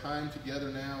direct our time together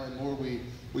now. And Lord,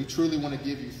 we truly want to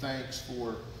give you thanks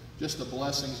for just the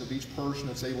blessings of each person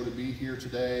that's able to be here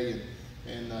today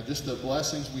and just the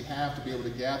blessings we have to be able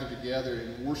to gather together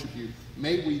and worship you.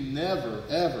 May we never,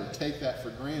 ever take that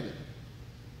for granted.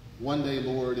 One day,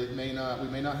 Lord, we may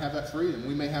not have that freedom.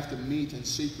 We may have to meet in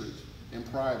secret, in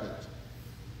private.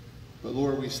 But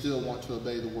Lord, we still want to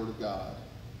obey the word of God.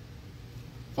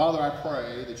 Father, I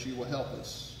pray that you will help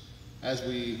us. As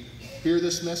we hear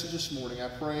this message this morning, I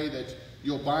pray that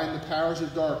you'll bind the powers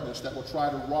of darkness that will try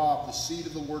to rob the seed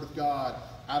of the word of God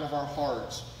out of our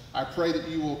hearts. I pray that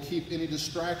you will keep any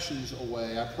distractions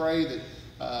away. I pray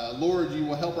that, Lord, you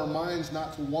will help our minds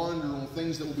not to wander on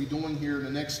things that we'll be doing here in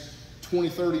the next 20,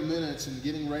 30 minutes and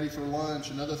getting ready for lunch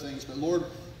and other things. But Lord,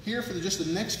 here for just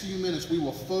the next few minutes, we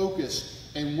will focus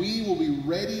and we will be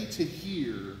ready to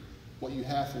hear what you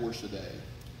have for us today.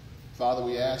 Father,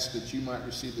 we ask that you might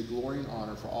receive the glory and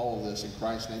honor for all of this. In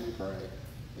Christ's name we pray.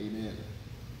 Amen.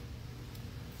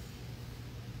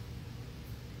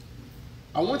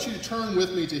 I want you to turn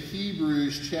with me to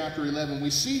Hebrews chapter 11. We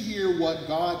see here what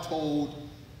God told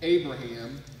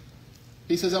Abraham.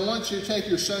 He says, I want you to take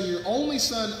your son, your only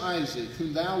son Isaac,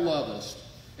 whom thou lovest,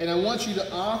 and I want you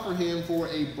to offer him for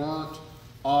a burnt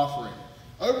offering.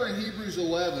 Over in Hebrews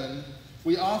 11,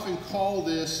 we often call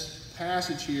this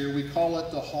passage here, we call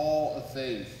it the Hall of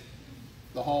Faith.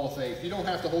 The Hall of Faith. You don't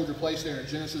have to hold your place there in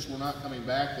Genesis. We're not coming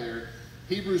back there.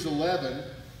 Hebrews 11.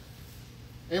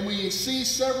 And we see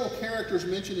several characters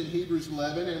mentioned in Hebrews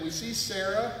 11. And we see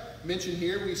Sarah mentioned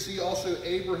here. We see also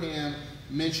Abraham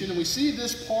mentioned. And we see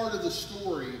this part of the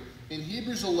story in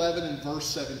Hebrews 11 and verse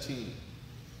 17.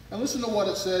 And listen to what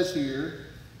it says here.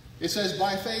 It says,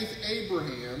 by faith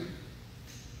Abraham,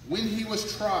 when he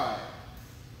was tried.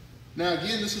 Now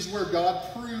again, this is where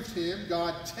God proved him.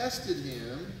 God tested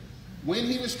him. When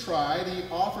he was tried, he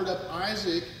offered up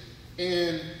Isaac,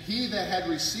 and he that had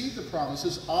received the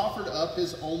promises offered up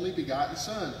his only begotten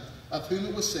son, of whom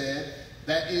it was said,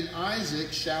 that in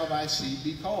Isaac shall thy seed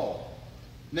be called.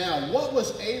 Now, what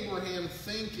was Abraham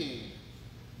thinking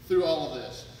through all of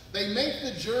this? They make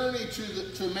the journey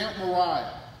to Mount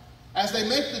Moriah. As they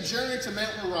make the journey to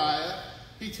Mount Moriah,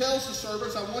 he tells the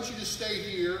servants, I want you to stay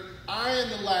here. I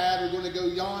and the lad are going to go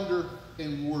yonder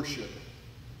and worship.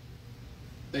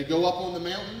 They go up on the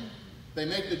mountain. They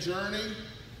make the journey.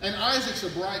 And Isaac's a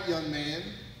bright young man.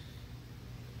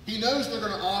 He knows they're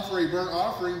going to offer a burnt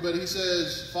offering, but he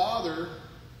says, Father,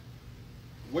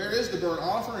 where is the burnt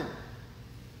offering?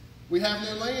 We have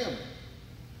no lamb.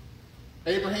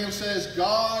 Abraham says,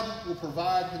 God will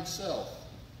provide himself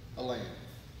a lamb.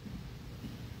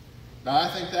 Now, I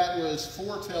think that was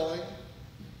foretelling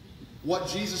what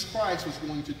Jesus Christ was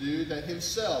going to do, that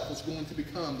himself was going to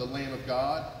become the Lamb of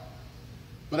God.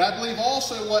 But I believe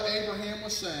also what Abraham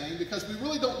was saying, because we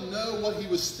really don't know what he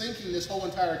was thinking this whole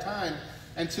entire time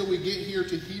until we get here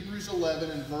to Hebrews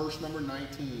 11 and verse number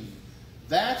 19.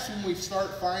 That's when we start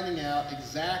finding out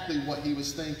exactly what he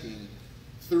was thinking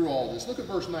through all this. Look at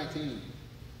verse 19.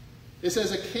 It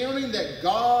says, accounting that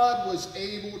God was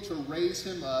able to raise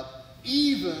him up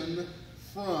even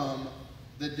from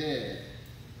the dead,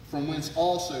 from whence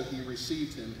also he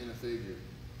received him in a figure.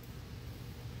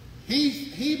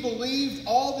 He believed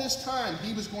all this time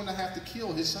he was going to have to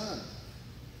kill his son.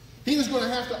 He was going to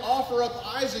have to offer up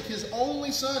Isaac, his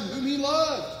only son, whom he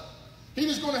loved. He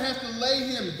was going to have to lay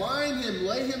him, bind him,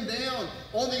 lay him down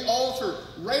on the altar,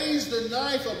 raise the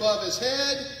knife above his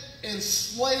head, and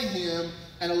slay him,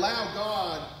 and allow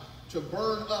God to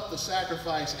burn up the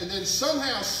sacrifice. And then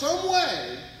somehow, some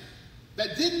way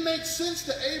that didn't make sense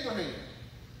to Abraham,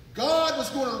 God was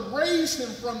going to raise him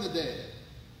from the dead.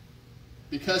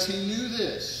 Because he knew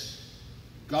this.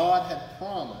 God had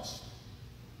promised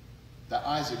that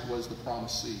Isaac was the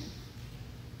promised seed.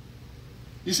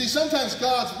 You see, sometimes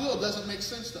God's will doesn't make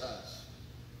sense to us.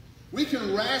 We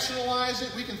can rationalize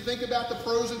it. We can think about the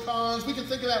pros and cons. We can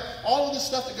think about all of this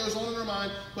stuff that goes on in our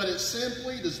mind, but it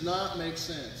simply does not make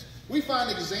sense. We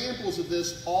find examples of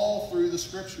this all through the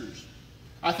Scriptures.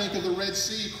 I think of the Red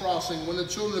Sea crossing when the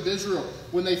children of Israel,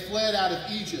 when they fled out of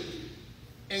Egypt.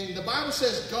 And the Bible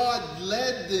says God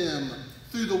led them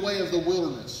through the way of the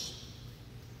wilderness.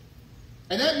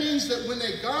 And that means that when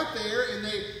they got there and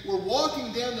they were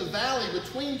walking down the valley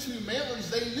between two mountains,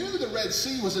 they knew the Red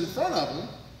Sea was in front of them.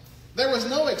 There was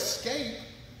no escape.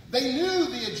 They knew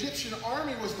the Egyptian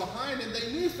army was behind them.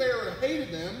 They knew Pharaoh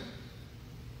hated them.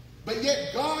 But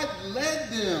yet God led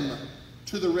them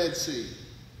to the Red Sea.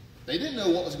 They didn't know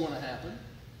what was going to happen.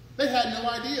 They had no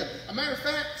idea. As a matter of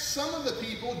fact, some of the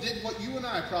people did what you and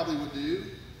I probably would do.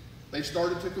 They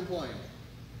started to complain.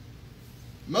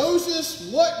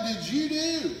 Moses, what did you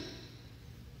do?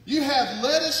 You have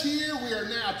led us here. We are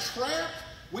now trapped.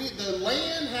 The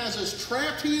land has us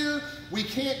trapped here. We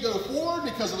can't go forward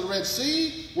because of the Red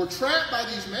Sea. We're trapped by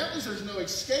these mountains. There's no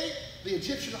escape. The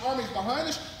Egyptian army is behind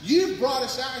us. You've brought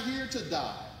us out here to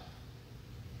die.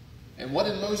 And what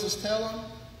did Moses tell them?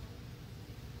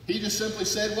 He just simply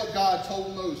said what God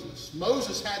told Moses.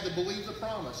 Moses had to believe the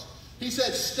promise. He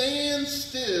said, stand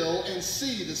still and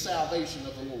see the salvation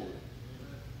of the Lord.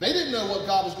 They didn't know what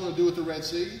God was going to do with the Red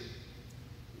Sea.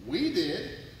 We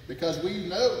did, because we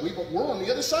know we're on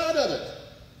the other side of it.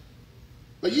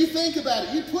 But you think about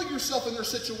it. You put yourself in their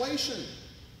situation.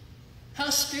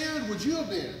 How scared would you have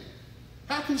been?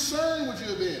 How concerned would you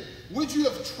have been? Would you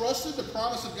have trusted the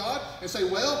promise of God and say,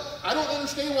 well, I don't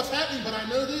understand what's happening, but I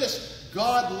know this.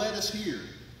 God led us here.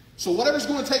 So whatever's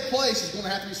going to take place is going to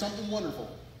have to be something wonderful.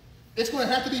 It's going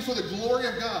to have to be for the glory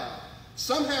of God.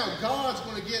 Somehow God's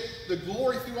going to get the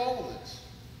glory through all of this.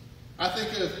 I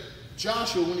think of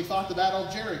Joshua when he fought the battle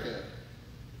of Jericho.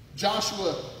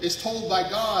 Joshua is told by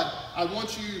God, I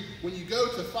want you, when you go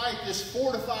to fight this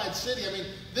fortified city, I mean,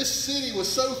 this city was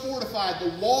so fortified,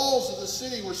 the walls of the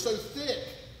city were so thick.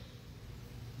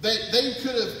 They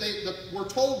were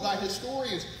told by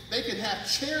historians they could have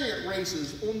chariot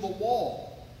races on the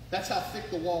wall. That's how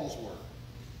thick the walls were.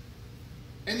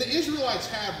 And the Israelites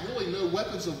have really no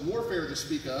weapons of warfare to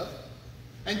speak of.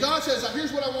 And God says,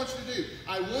 here's what I want you to do.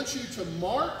 I want you to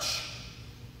march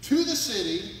to the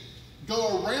city,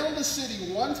 go around the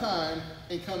city one time,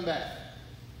 and come back.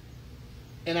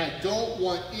 And I don't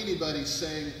want anybody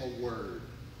saying a word.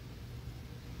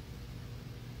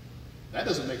 That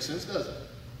doesn't make sense, does it?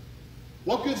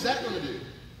 What good's that going to do?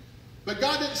 But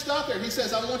God didn't stop there. He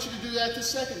says, I want you to do that the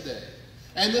second day,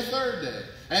 and the third day,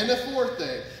 and the fourth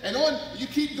day. And you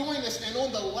keep doing this, and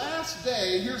on the last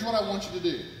day, here's what I want you to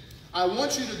do. I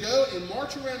want you to go and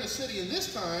march around the city, and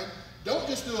this time, don't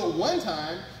just do it one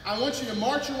time. I want you to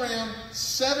march around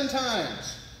 7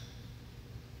 times.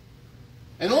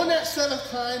 And on that 7th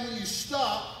time, when you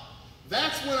stop,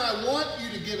 that's when I want you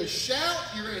to give a shout.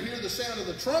 You're going to hear the sound of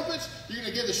the trumpets. You're going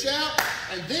to give the shout.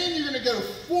 And then you're going to go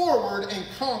forward and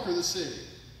conquer the city.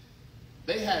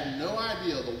 They had no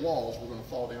idea the walls were going to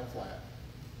fall down flat.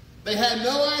 They had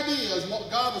no idea what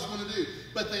God was going to do.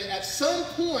 But at some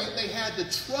point, they had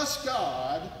to trust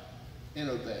God and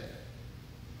obey.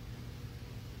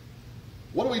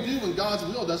 What do we do when God's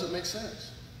will doesn't make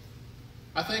sense?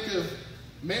 I think of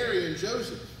Mary and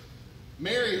Joseph.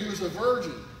 Mary, who is a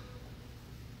virgin.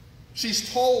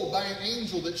 She's told by an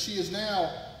angel that she is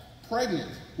now pregnant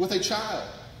with a child.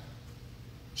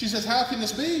 She says, how can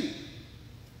this be?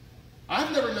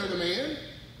 I've never known a man.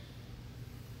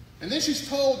 And then she's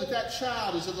told that that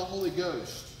child is of the Holy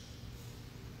Ghost.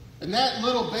 And that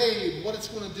little babe, what it's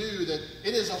going to do, that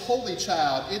it is a holy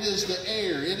child. It is the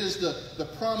heir. It is the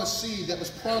promised seed that was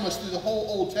promised through the whole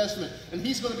Old Testament. And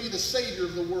he's going to be the Savior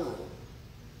of the world.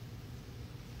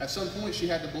 At some point, she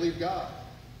had to believe God.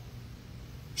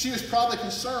 She was probably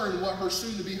concerned what her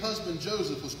soon-to-be husband,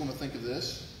 Joseph, was going to think of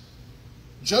this.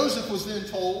 Joseph was then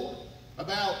told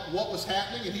about what was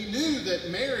happening, and he knew that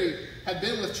Mary had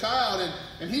been with child,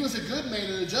 and he was a good man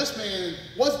and a just man,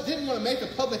 and didn't want to make a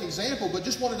public example, but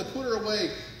just wanted to put her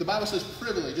away, the Bible says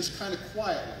privily, just kind of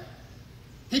quietly.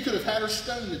 He could have had her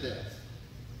stoned to death.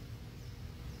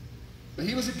 But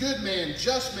he was a good man,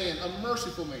 just man, a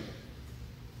merciful man.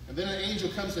 And then an angel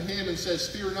comes to him and says,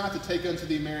 fear not to take unto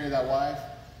thee Mary thy wife,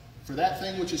 for that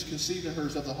thing which is conceived in her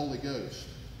is of the Holy Ghost.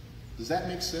 Does that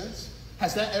make sense?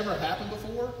 Has that ever happened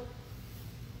before?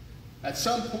 At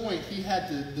some point, he had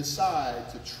to decide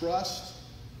to trust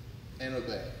and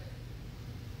obey.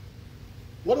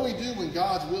 What do we do when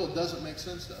God's will doesn't make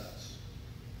sense to us?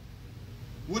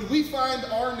 Would we find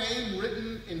our name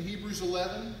written in Hebrews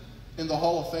 11 in the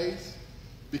Hall of Faith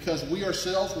because we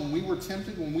ourselves, when we were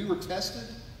tempted, when we were tested,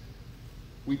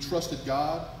 we trusted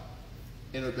God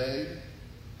and obeyed?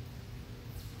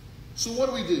 So what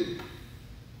do we do?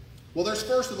 Well, there's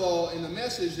first of all, in the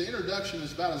message, the introduction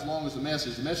is about as long as the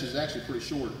message. The message is actually pretty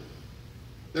short.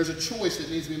 There's a choice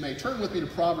that needs to be made. Turn with me to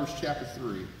Proverbs chapter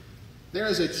 3. There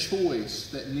is a choice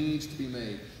that needs to be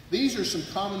made. These are some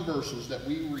common verses that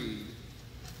we read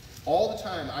all the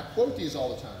time. I quote these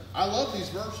all the time. I love these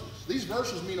verses. These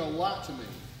verses mean a lot to me.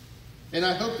 And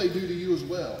I hope they do to you as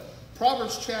well.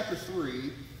 Proverbs chapter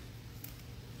 3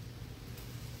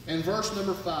 and verse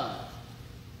number 5.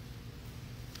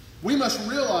 We must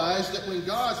realize that when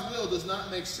God's will does not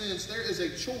make sense, there is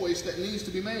a choice that needs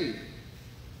to be made.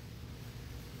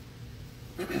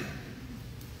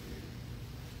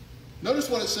 Notice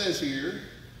what it says here.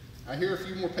 I hear a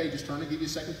few more pages turning. Give you a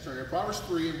second to turn here. Proverbs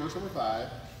 3 and verse number 5.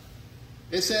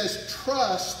 It says,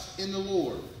 trust in the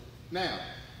Lord. Now,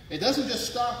 it doesn't just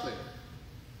stop there.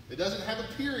 It doesn't have a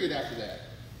period after that.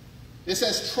 It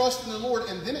says, trust in the Lord,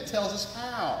 and then it tells us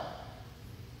how.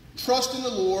 Trust in the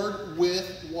Lord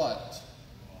with what?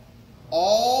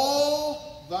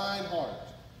 All thine heart.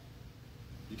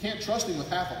 You can't trust Him with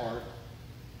half a heart.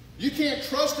 You can't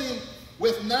trust Him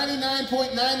with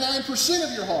 99.99%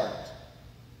 of your heart.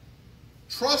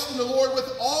 Trust in the Lord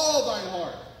with all thine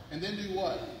heart. And then do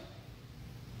what?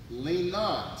 Lean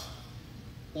not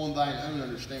on thine own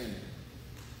understanding.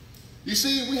 You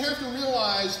see, we have to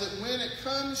realize that when it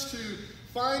comes to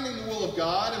finding the will of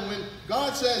God, and when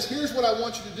God says, here's what I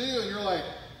want you to do, and you're like,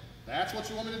 that's what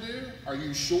you want me to do? Are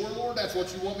you sure, Lord, that's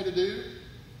what you want me to do?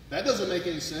 That doesn't make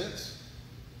any sense.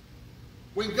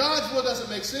 When God's will doesn't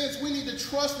make sense, we need to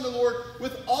trust in the Lord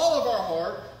with all of our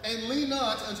heart and lean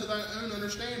not unto thine own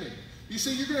understanding. You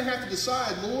see, you're going to have to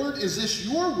decide, Lord, is this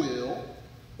your will,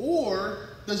 or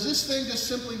does this thing just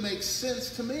simply make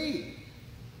sense to me?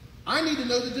 I need to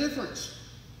know the difference.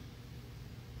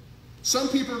 Some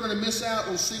people are going to miss out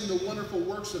on seeing the wonderful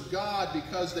works of God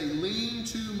because they lean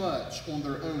too much on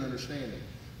their own understanding.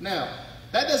 Now,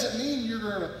 that doesn't mean you're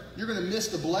going to miss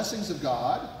the blessings of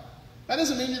God. That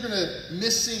doesn't mean you're going to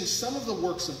miss seeing some of the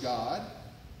works of God.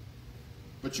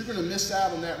 But you're going to miss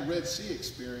out on that Red Sea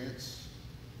experience.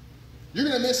 You're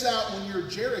going to miss out on your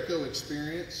Jericho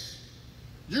experience.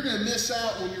 You're going to miss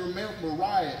out on your Mount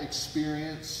Moriah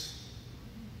experience.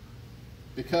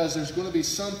 Because there's going to be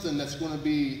something that's going to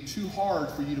be too hard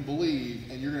for you to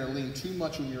believe, and you're going to lean too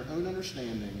much on your own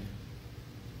understanding.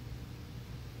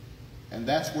 And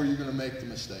that's where you're going to make the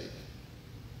mistake.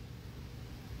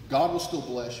 God will still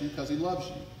bless you because He loves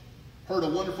you. Heard a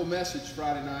wonderful message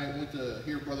Friday night. Went to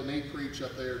hear Brother Nate preach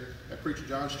up there at Preacher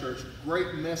John's church.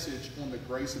 Great message on the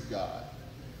grace of God.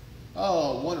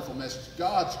 Oh, wonderful message.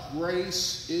 God's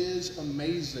grace is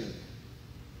amazing.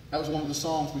 That was one of the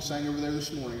songs we sang over there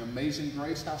this morning. Amazing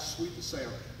grace, how sweet the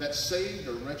sound that saved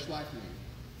a wretch like me.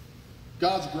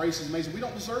 God's grace is amazing. We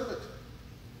don't deserve it.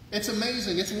 It's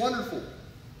amazing. It's wonderful.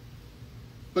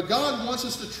 But God wants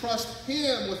us to trust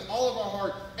Him with all of our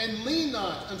heart and lean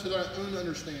not unto our own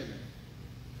understanding.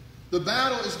 The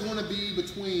battle is going to be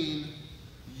between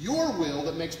your will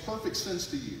that makes perfect sense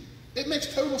to you. It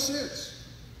makes total sense.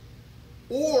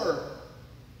 Or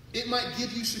it might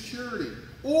give you security.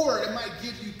 Or it might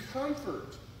give you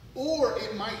comfort. Or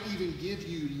it might even give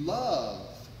you love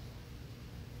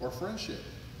or friendship.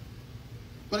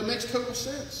 But it makes total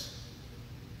sense.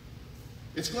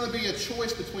 It's going to be a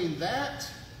choice between that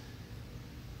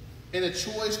and a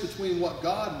choice between what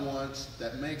God wants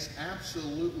that makes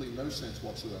absolutely no sense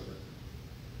whatsoever.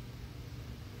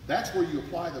 That's where you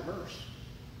apply the verse.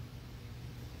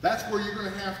 That's where you're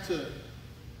going to have to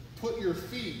put your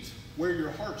feet where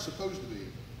your heart's supposed to be.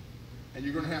 And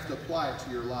you're going to have to apply it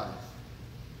to your life.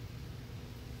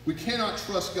 We cannot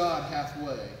trust God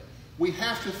halfway. We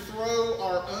have to throw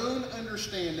our own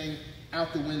understanding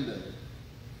out the window.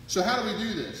 So how do we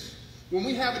do this? When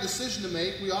we have a decision to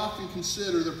make, we often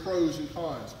consider the pros and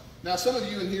cons. Now, some of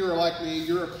you in here are like me.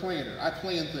 You're a planner. I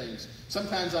plan things.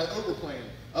 Sometimes I overplan.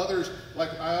 Others, like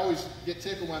I always get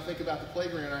tickled when I think about the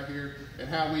playground out here and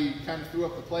how we kind of threw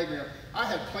up the playground. I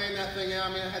had planned that thing out.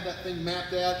 I mean, I had that thing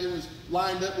mapped out. It was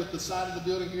lined up with the side of the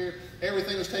building here.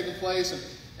 Everything was taking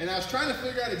place. And I was trying to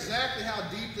figure out exactly how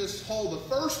deep this hole,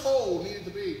 the first hole, needed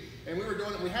to be. And we were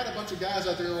doing it. We had a bunch of guys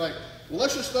out there who were like, well,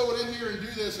 let's just throw it in here and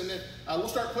do this, and then we'll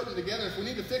start putting it together. If we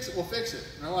need to fix it, we'll fix it.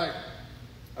 And I'm like,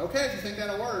 okay, if you think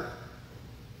that'll work.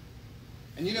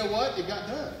 And you know what? It got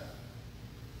done.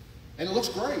 And it looks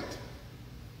great.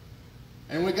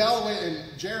 And we got all the way,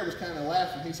 and Jared was kind of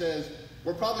laughing. He says,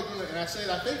 we're probably going to, and I said,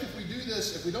 I think if we do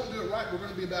this, if we don't do it right, we're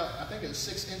going to be about, I think it's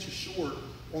 6 inches short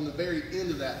on the very end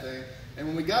of that thing. And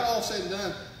when we got all said and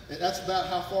done, that's about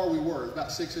how far we were,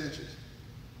 about 6 inches.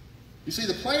 You see,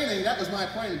 the planning, that was my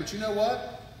planning, but you know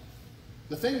what?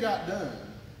 The thing got done,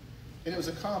 and it was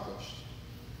accomplished.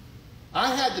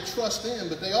 I had to trust them,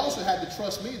 but they also had to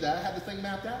trust me that I had the thing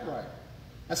mapped out right.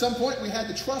 At some point, we had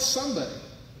to trust somebody.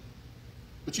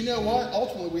 But you know what?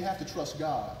 Ultimately, we have to trust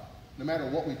God, no matter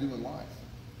what we do in life.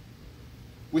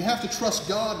 We have to trust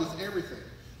God with everything.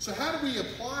 So how do we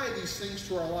apply these things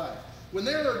to our life? When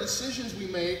there are decisions we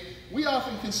make, we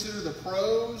often consider the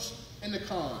pros and the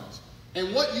cons.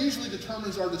 And what usually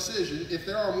determines our decision, if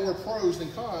there are more pros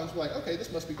than cons, we're like, okay,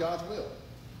 this must be God's will.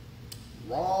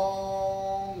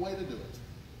 Wrong way to do it.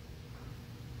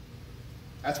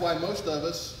 That's why most of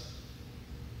us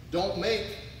don't make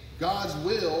God's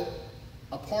will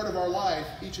a part of our life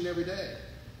each and every day.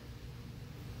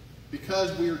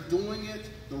 Because we are doing it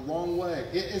the wrong way.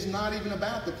 It is not even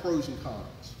about the pros and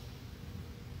cons.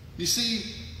 You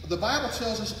see, the Bible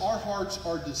tells us our hearts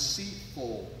are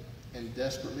deceitful and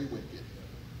desperately wicked.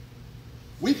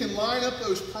 We can line up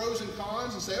those pros and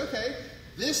cons and say, okay,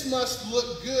 this must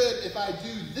look good if I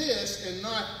do this and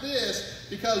not this,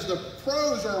 because the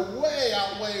pros are way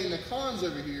outweighing the cons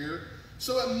over here,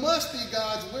 so it must be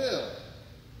God's will.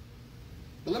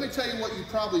 But let me tell you what you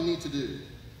probably need to do.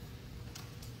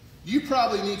 You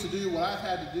probably need to do what I've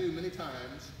had to do many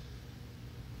times.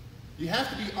 You have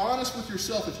to be honest with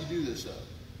yourself if you do this stuff.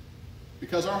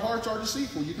 Because our hearts are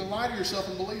deceitful. You can lie to yourself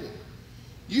and believe it.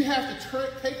 You have to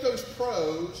take those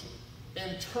pros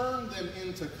and turn them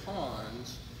into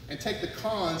cons, and take the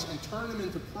cons and turn them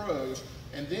into pros,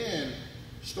 and then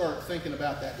start thinking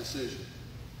about that decision.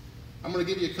 I'm going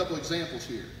to give you a couple examples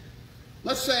here.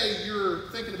 Let's say you're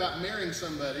thinking about marrying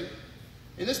somebody,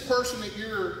 and this person that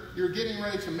you're getting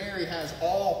ready to marry has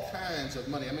all kinds of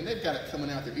money. I mean, they've got it coming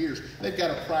out their ears. They've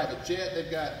got a private jet.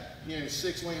 They've got,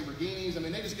 6 Lamborghinis. I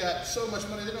mean, they just got so much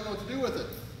money, they don't know what to do with it.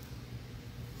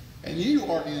 And you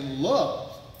are in love.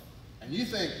 And you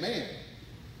think, man,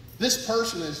 this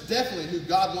person is definitely who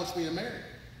God wants me to marry.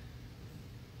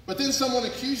 But then someone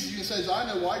accuses you and says, I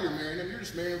know why you're marrying them. You're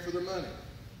just marrying them for their money.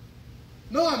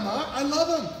 No, I'm not. I love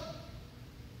them.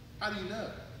 How do you know?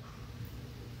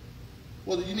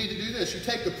 Well, you need to do this. You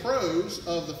take the pros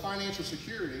of the financial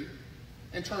security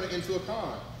and turn it into a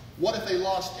con. What if they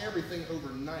lost everything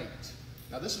overnight?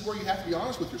 Now, this is where you have to be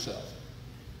honest with yourself.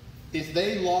 If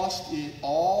they lost it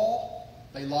all,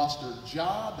 they lost their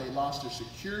job, they lost their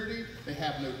security, they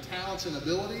have no talents and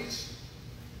abilities,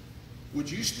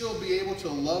 would you still be able to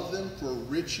love them for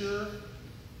richer,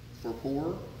 for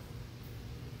poorer?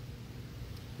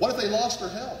 What if they lost their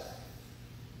health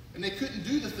and they couldn't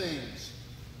do the things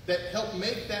that help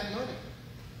make that money,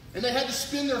 and they had to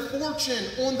spend their fortune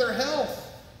on their health?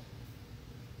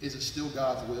 Is it still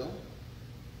God's will?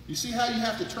 You see how you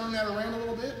have to turn that around a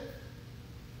little bit?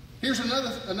 Here's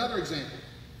another example.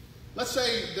 Let's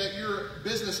say that your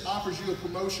business offers you a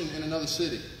promotion in another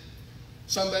city.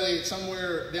 Somebody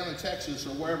somewhere down in Texas or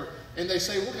wherever, and they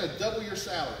say, we're going to double your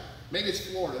salary. Maybe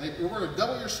it's Florida. We're going to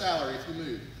double your salary if you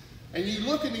move. And you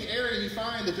look in the area and you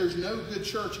find that there's no good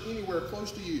church anywhere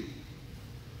close to you.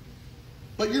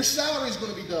 But your salary is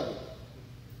going to be doubled.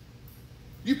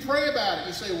 You pray about it.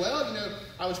 You say, well,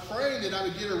 I was praying that I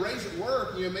would get a raise at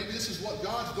work. Maybe this is what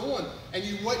God's doing. And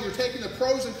you're taking the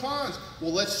pros and cons.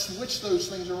 Well, let's switch those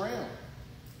things around.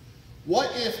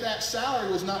 What if that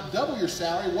salary was not double your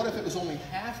salary? What if it was only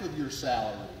half of your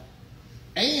salary?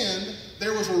 And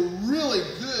there was a really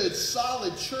good,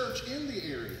 solid church in the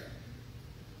area.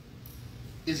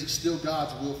 Is it still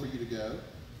God's will for you to go?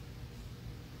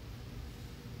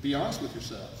 Be honest with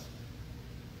yourself.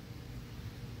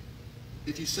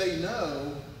 If you say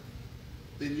no,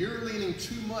 then you're leaning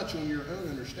too much on your own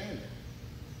understanding.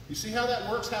 You see how that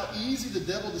works? How easy the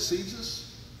devil deceives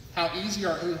us? How easy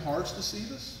our own hearts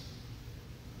deceive us?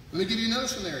 Let me give you another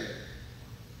scenario.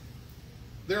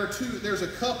 There's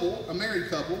a couple, a married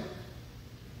couple,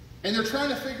 and they're trying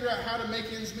to figure out how to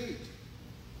make ends meet.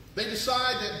 They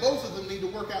decide that both of them need to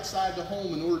work outside the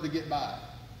home in order to get by.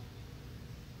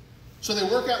 So they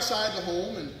work outside the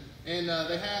home, and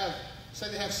they have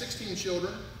 16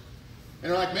 children.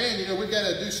 And they're like, man, we've got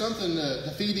to do something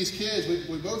to feed these kids.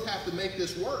 We both have to make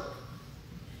this work.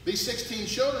 These 16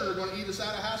 children are going to eat us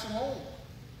out of house and home.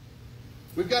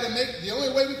 We've got to make, the only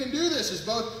way we can do this is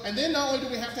both. And then not only do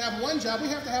we have to have one job, we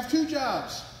have to have 2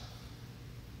 jobs.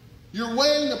 You're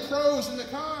weighing the pros and the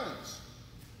cons.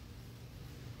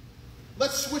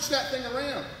 Let's switch that thing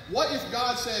around. What if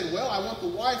God said, well, I want the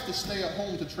wife to stay at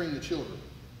home to train the children?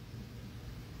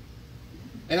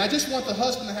 And I just want the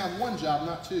husband to have one job,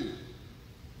 not two.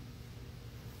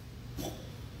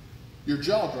 Your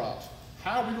jaw drops.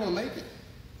 How are we going to make it?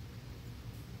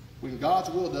 When God's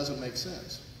will doesn't make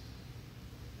sense,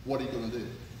 what are you going to do?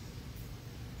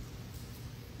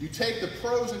 You take the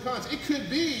pros and cons. It could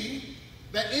be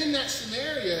that in that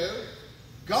scenario,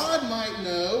 God might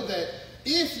know that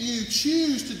if you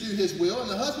choose to do his will, and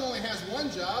the husband only has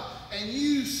one job, and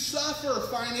you suffer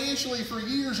financially for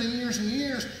years and years and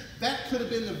years, that could have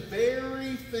been the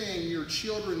very thing your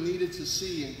children needed to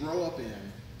see and grow up in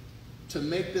to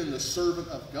make them the servant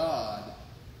of God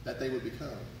that they would become.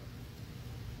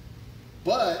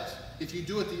 But if you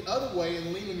do it the other way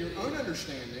and lean on your own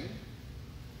understanding,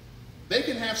 they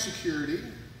can have security,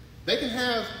 they can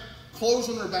have clothes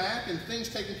on their back and things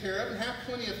taken care of and have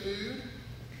plenty of food,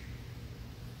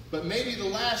 but maybe the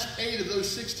last 8 of those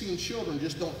 16 children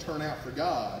just don't turn out for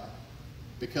God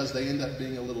because they end up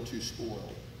being a little too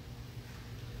spoiled.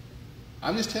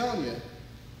 I'm just telling you,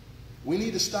 we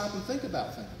need to stop and think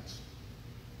about things.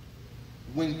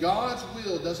 When God's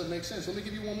will doesn't make sense. Let me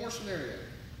give you one more scenario.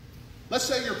 Let's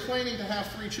say you're planning to have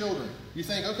 3 children. You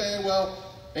think, okay,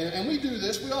 well, and we do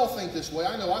this. We all think this way.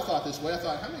 I know I thought this way. I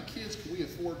thought, how many kids can we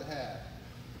afford to have?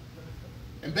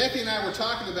 And Becky and I were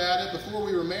talking about it before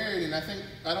we were married, and I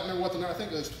don't remember what the number, I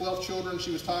think it was 12 children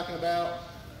she was talking about.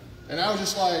 And I was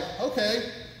just like, okay.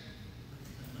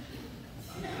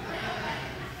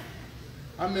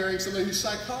 I'm marrying somebody who's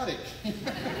psychotic. And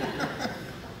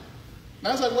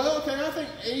I was like, well, okay, I think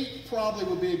 8 probably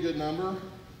would be a good number.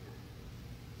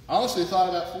 I honestly thought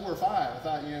about 4 or 5. I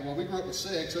thought, well, we grew up with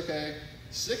 6. Okay,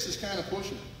 6 is kind of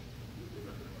pushing it.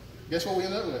 Guess what we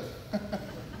ended up with?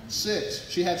 6.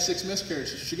 She had 6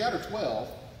 miscarriages. She got her 12.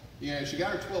 She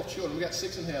got her 12 children. We got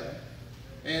 6 in heaven.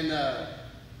 And,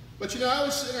 but I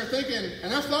was sitting there thinking,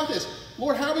 and I thought this,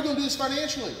 Lord, how are we going to do this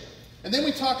financially? And then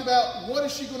we talked about what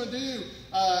is she going to do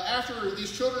after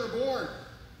these children are born.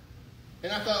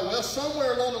 And I thought, well,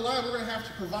 somewhere along the line, we're going to have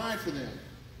to provide for them.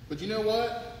 But you know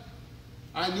what?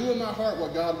 I knew in my heart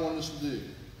what God wanted us to do.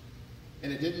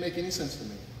 And it didn't make any sense to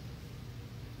me.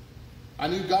 I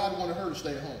knew God wanted her to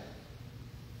stay at home.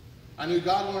 I knew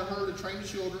God wanted her to train the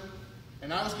children.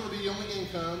 And I was going to be the only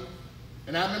income.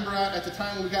 And I remember at the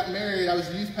time when we got married, I was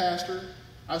a youth pastor.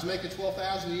 I was making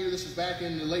 $12,000 a year. This is back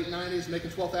in the late 90s, making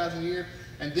 $12,000 a year.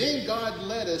 And then God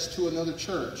led us to another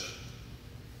church.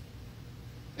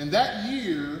 And that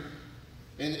year,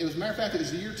 and it was, a matter of fact, it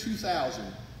was the year 2000,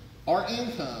 our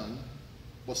income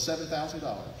was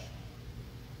 $7,000.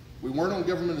 We weren't on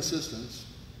government assistance.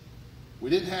 We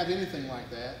didn't have anything like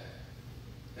that.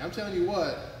 And I'm telling you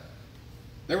what,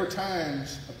 there were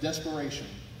times of desperation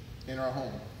in our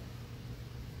home.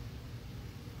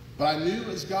 But I knew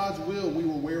as God's will, we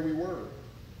were where we were,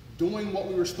 doing what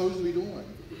we were supposed to be doing.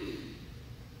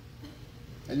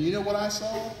 And you know what I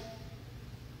saw?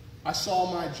 I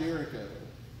saw my Jericho.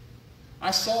 I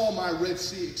saw my Red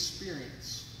Sea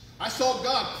experience. I saw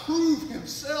God prove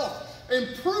himself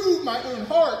and prove my own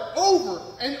heart over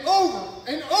and over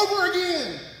and over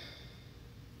again.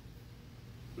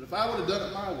 But if I would have done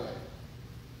it my way,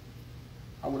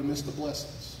 I would have missed the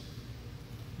blessings.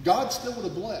 God still would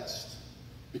have blessed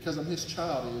because I'm his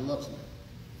child and he loves me.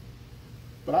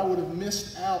 But I would have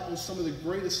missed out on some of the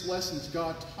greatest lessons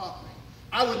God taught me.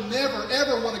 I would never,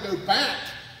 ever want to go back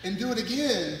and do it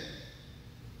again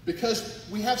because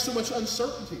we have so much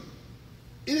uncertainty.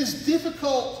 It is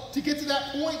difficult to get to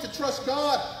that point to trust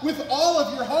God with all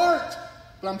of your heart.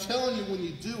 But I'm telling you, when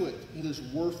you do it, it is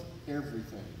worth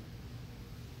everything.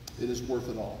 It is worth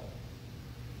it all.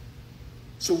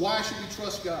 So why should we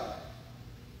trust God?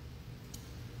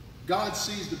 God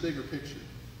sees the bigger picture.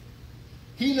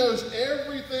 He knows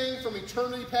everything from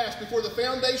eternity past. Before the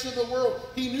foundation of the world,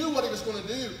 he knew what he was going to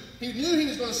do. He knew he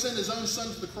was going to send his own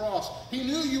son to the cross. He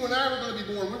knew you and I were going to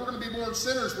be born. We were going to be born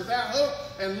sinners without hope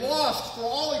and lost for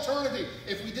all eternity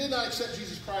if we did not accept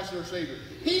Jesus Christ as our Savior.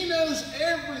 He knows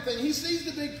everything. He sees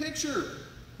the big picture.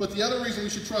 But the other reason we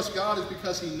should trust God is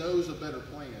because he knows a better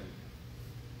plan.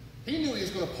 He knew he was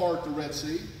going to part the Red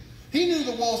Sea. He knew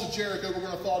the walls of Jericho were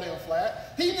going to fall down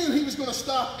flat. He knew he was going to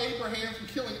stop Abraham from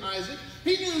killing Isaac.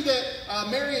 He knew that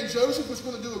Mary and Joseph was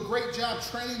going to do a great job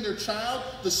training their child,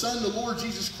 the Son, the Lord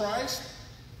Jesus Christ.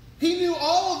 He knew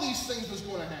all of these things was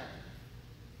going to happen.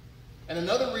 And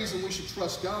another reason we should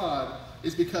trust God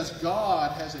is because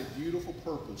God has a beautiful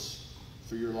purpose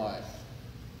for your life.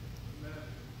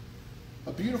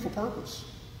 A beautiful purpose.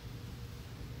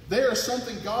 There is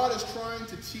something God is trying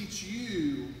to teach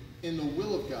you in the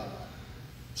will of God.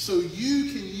 So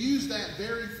you can use that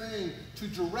very thing to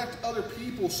direct other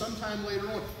people sometime later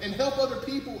on and help other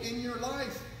people in your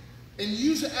life. and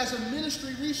use it as a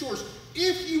ministry resource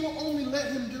if you will only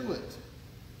let him do it.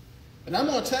 And I'm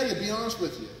going to tell you, be honest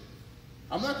with you,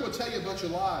 I'm not going to tell you a bunch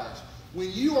of lies.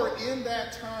 When you are in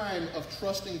that time of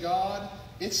trusting God,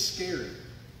 it's scary.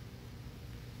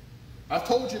 I've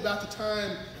told you about the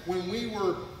time when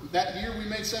that year we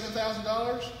made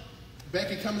 $7,000.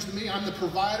 Becky comes to me, I'm the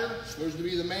provider, supposed to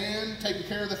be the man, taking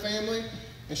care of the family.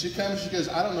 And she comes, she goes,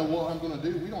 I don't know what I'm going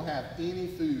to do. We don't have any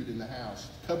food in the house.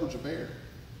 Cupboards are bare.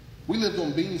 We lived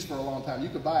on beans for a long time. You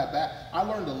could buy a bag. I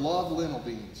learned to love lentil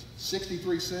beans.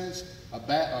 63 cents a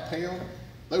pound.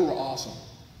 They were awesome.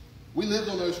 We lived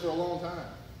on those for a long time.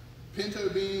 Pinto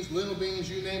beans, lentil beans,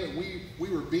 you name it. We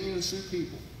were bean and soup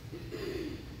people.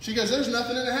 She goes, there's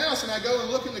nothing in the house. And I go and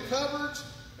look in the cupboards.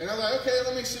 And I'm like, okay,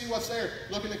 let me see what's there.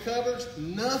 Look in the cupboards.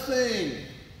 Nothing.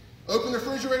 Open the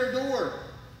refrigerator door.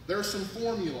 There's some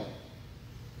formula.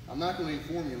 I'm not going to eat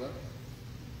formula.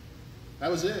 That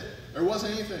was it. There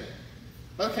wasn't anything.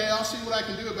 Okay, I'll see what I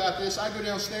can do about this. I go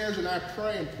downstairs and I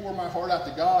pray and pour my heart out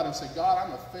to God and say, God,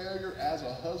 I'm a failure as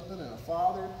a husband and a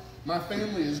father. My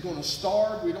family is going to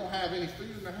starve. We don't have any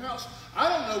food in the house. I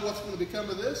don't know what's going to become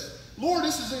of this. Lord,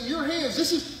 this is in your hands.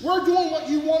 We're doing what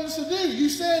you want us to do. You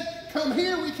said, come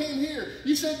here, we came here.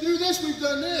 You said, do this, we've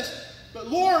done this. But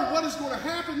Lord, what is going to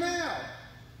happen now?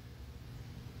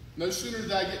 No sooner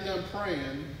did I get done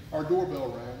praying, our doorbell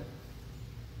rang,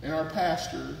 and our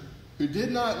pastor, who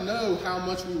did not know how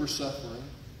much we were suffering,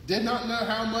 did not know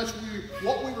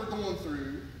what we were going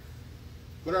through,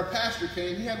 but our pastor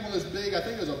came. He had one of those big, I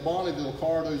think it was a Bonneville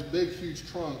car, those big, huge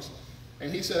trunks.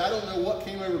 And he said, I don't know what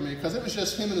came over me, because it was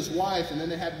just him and his wife, and then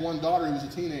they had one daughter who was a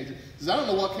teenager. He says, I don't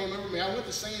know what came over me. I went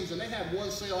to Sam's, and they had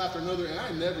one sale after another, and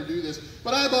I never do this.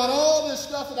 But I bought all this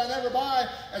stuff that I never buy,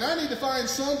 and I need to find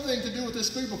something to do with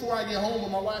this food before I get home, or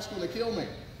my wife's going to kill me.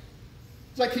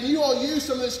 It's like, can you all use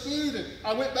some of this food? And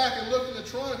I went back and looked in the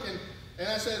trunk, and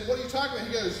I said, what are you talking about?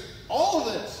 He goes, all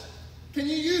of this. Can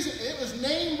you use it? It was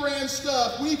name brand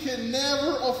stuff we could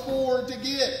never afford to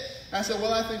get. I said,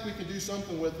 well, I think we could do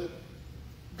something with it.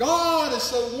 God is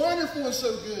so wonderful and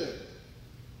so good.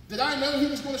 Did I know he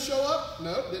was going to show up?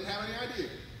 No, didn't have any idea.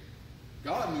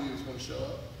 God knew he was going to show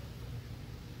up.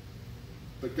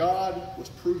 But God was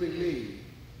proving me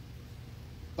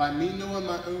by me knowing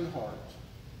my own heart.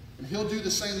 And he'll do the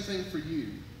same thing for you.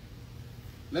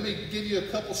 Let me give you a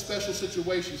couple special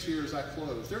situations here as I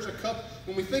close. There's a couple,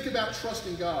 when we think about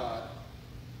trusting God,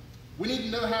 we need to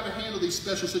know how to handle these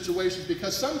special situations,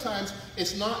 because sometimes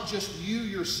it's not just you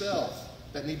yourself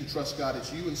that need to trust God.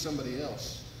 It's you and somebody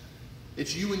else.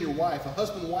 It's you and your wife, a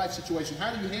husband-wife situation.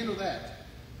 How do you handle that?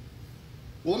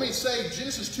 Well, let me say,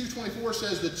 Genesis 2:24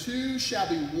 says, the two shall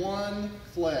be one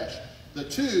flesh. The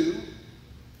two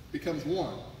becomes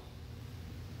one.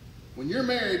 When you're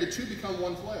married, the two become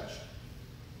one flesh.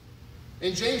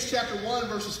 In James chapter 1,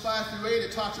 verses 5 through 8,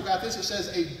 it talks about this. It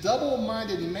says, a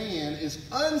double-minded man is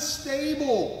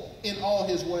unstable in all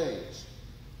his ways.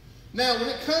 Now, when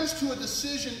it comes to a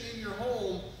decision in your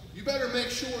home, you better make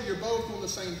sure you're both on the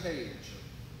same page.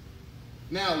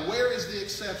 Now, where is the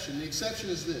exception? The exception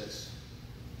is this.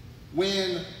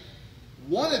 When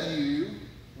one of you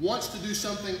wants to do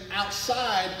something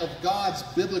outside of God's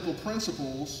biblical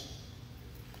principles,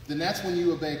 then that's when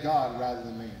you obey God rather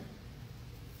than man.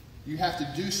 You have to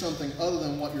do something other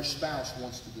than what your spouse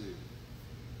wants to do,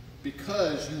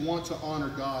 because you want to honor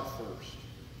God first.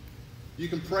 You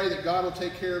can pray that God will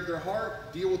take care of their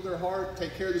heart, deal with their heart,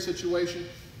 take care of the situation,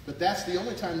 but that's the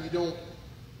only time you don't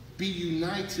be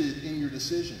united in your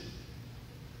decision.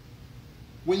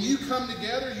 When you come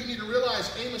together, you need to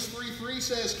realize Amos 3:3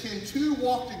 says, can two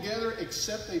walk together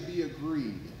except they be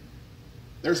agreed?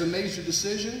 There's a major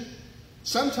decision.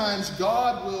 Sometimes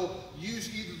God will use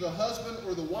either the husband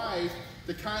or the wife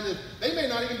to they may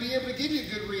not even be able to give you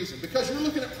a good reason, because you're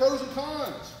looking at pros and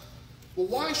cons. Well,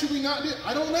 why should we not do it?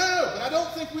 I don't know, but I don't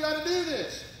think we ought to do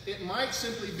this. It might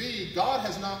simply be God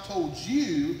has not told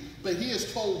you, but he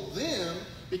has told them,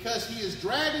 because he is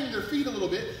dragging their feet a little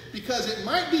bit, because it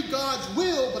might be God's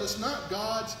will, but it's not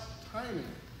God's timing.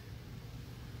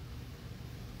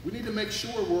 We need to make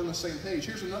sure we're on the same page.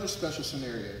 Here's another special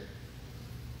scenario.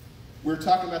 We were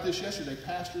talking about this yesterday,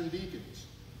 pastor and deacons,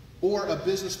 or a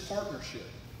business partnership.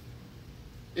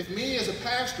 If me as a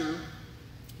pastor,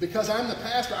 because I'm the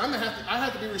pastor, I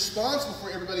have to be responsible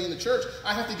for everybody in the church.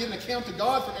 I have to give an account to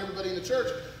God for everybody in the church.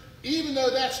 Even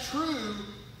though that's true,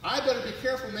 I better be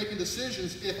careful making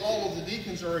decisions if all of the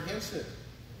deacons are against it.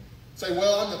 Say,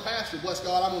 well, I'm the pastor, bless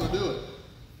God, I'm going to do it.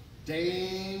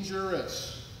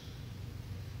 Dangerous.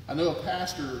 I know a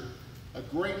pastor, a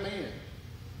great man,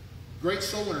 great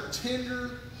soul winner,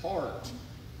 tender heart,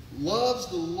 loves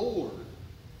the Lord.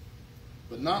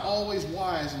 but not always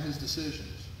wise in his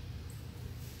decisions.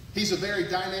 He's a very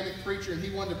dynamic preacher, and he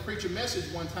wanted to preach a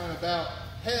message one time about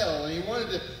hell, and he wanted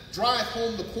to drive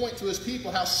home the point to his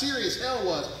people how serious hell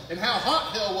was, and how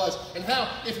hot hell was, and how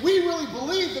if we really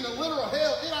believed in a literal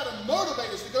hell, it ought to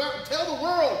motivate us to go out and tell the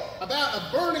world about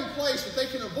a burning place that they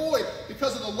can avoid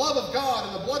because of the love of God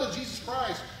and the blood of Jesus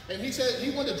Christ. And he said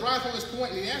he wanted to drive home this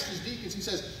point, and he asked his deacons, he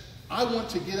says, I want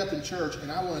to get up in church and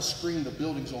I want to scream the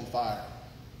buildings on fire.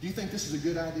 Do you think this is a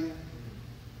good idea?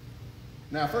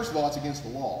 Now, first of all, it's against the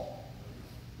law.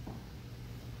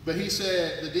 But he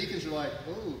said, the deacons are like,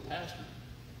 oh, Pastor,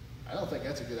 I don't think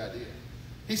that's a good idea.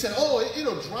 He said, oh,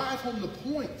 it'll drive home the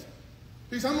point.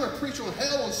 Because I'm going to preach on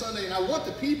hell on Sunday, and I want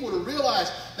the people to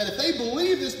realize that if they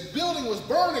believe this building was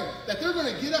burning, that they're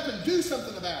going to get up and do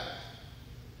something about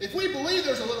it. If we believe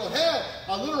there's a literal hell,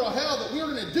 that we're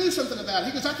going to do something about it.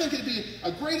 He goes, I think it'd be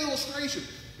a great illustration.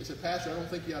 He said, Pastor, I don't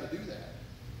think you ought to do that.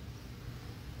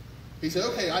 He said,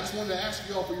 okay, I just wanted to ask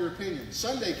you all for your opinion.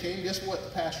 Sunday came, guess what the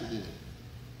pastor did?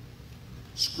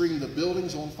 Screamed the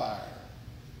buildings on fire.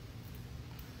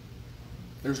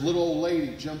 There's a little old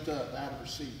lady jumped up out of her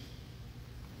seat,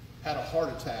 had a heart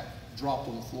attack, dropped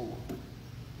on the floor.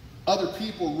 Other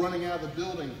people running out of the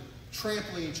building,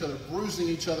 trampling each other, bruising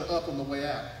each other up on the way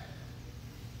out.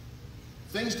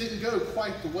 Things didn't go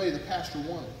quite the way the pastor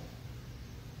wanted.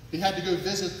 He had to go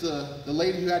visit the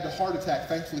lady who had the heart attack.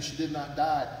 Thankfully, she did not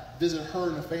die. Visit her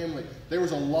and the family. There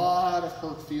was a lot of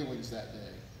hurt feelings that day.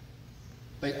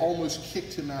 They almost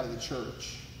kicked him out of the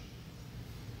church.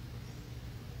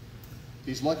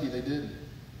 He's lucky they didn't.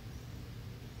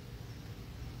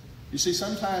 You see,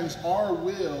 sometimes our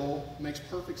will makes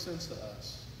perfect sense to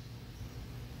us.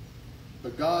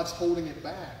 But God's holding it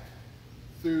back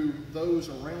through those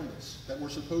around us that we're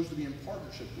supposed to be in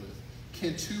partnership with.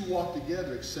 Can two walk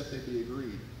together except they be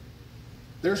agreed?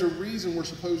 There's a reason we're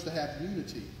supposed to have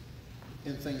unity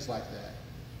in things like that.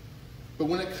 But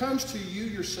when it comes to you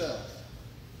yourself,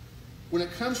 when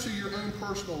it comes to your own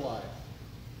personal life,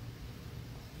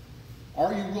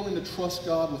 are you willing to trust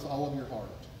God with all of your heart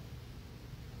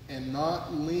and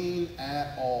not lean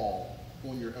at all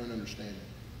on your own understanding?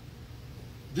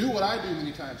 Do what I do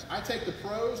many times. I take the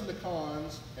pros and the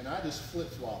cons and I just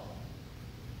flip-flop them.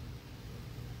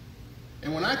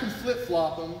 And when I can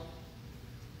flip-flop them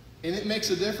and it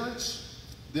makes a difference,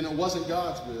 then it wasn't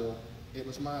God's will, it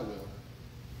was my will.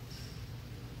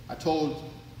 I told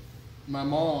my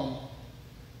mom,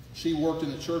 she worked in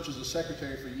the church as a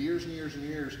secretary for years and years and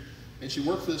years, and she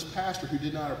worked for this pastor who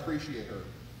did not appreciate her.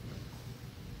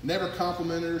 Never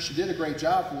complimented her. She did a great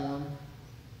job for him,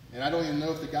 and I don't even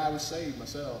know if the guy was saved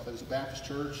myself. It was a Baptist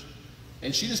church,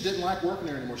 and she just didn't like working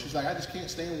there anymore. She's like, I just can't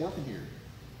stand working here.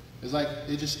 It's like,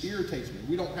 it just irritates me.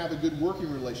 We don't have a good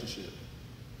working relationship.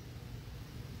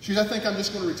 She said, I think I'm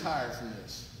just going to retire from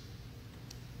this.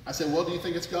 I said, well, do you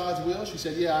think it's God's will? She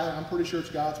said, yeah, I'm pretty sure it's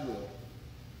God's will.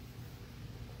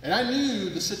 And I knew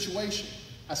the situation.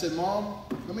 I said, Mom,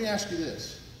 let me ask you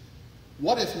this.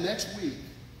 What if next week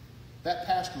that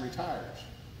pastor retires?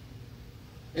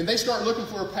 And they start looking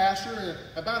for a pastor, and in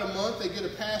about a month they get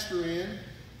a pastor in,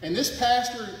 and this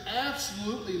pastor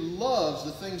absolutely loves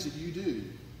the things that you do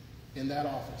in that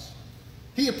office.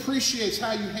 He appreciates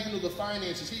how you handle the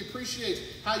finances. He appreciates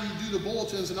how you do the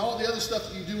bulletins and all the other stuff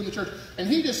that you do in the church. And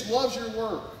he just loves your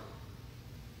work.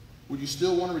 Would you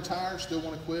still want to retire? Still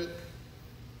want to quit?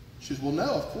 She says, well, no,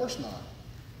 of course not.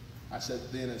 I said,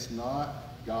 then it's not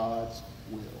God's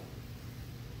will.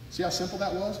 See how simple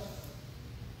that was?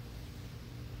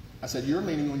 I said, you're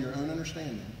leaning on your own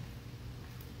understanding.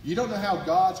 You don't know how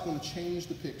God's going to change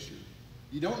the picture.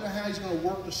 You don't know how he's going to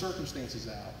work the circumstances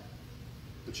out.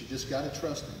 But you just got to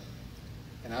trust him.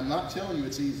 And I'm not telling you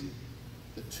it's easy.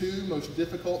 The two most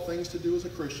difficult things to do as a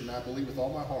Christian, I believe with all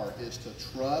my heart, is to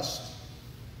trust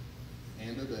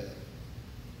and obey.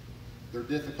 They're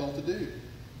difficult to do.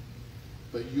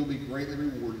 But you'll be greatly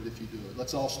rewarded if you do it.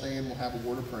 Let's all stand. We'll have a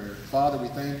word of prayer. Father, we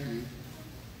thank you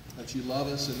that you love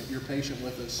us and that you're patient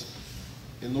with us.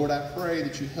 And Lord, I pray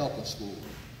that you help us, Lord,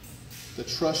 to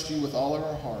trust you with all of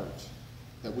our heart,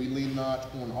 that we lean not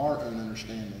on our own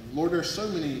understanding. Lord, there are so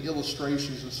many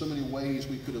illustrations and so many ways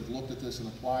we could have looked at this and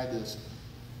applied this.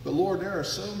 But Lord, there are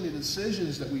so many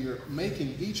decisions that we are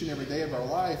making each and every day of our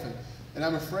life. And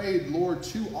I'm afraid, Lord,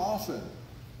 too often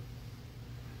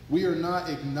we are not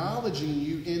acknowledging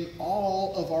you in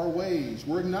all of our ways.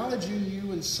 We're acknowledging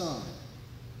you in some,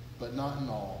 but not in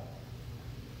all.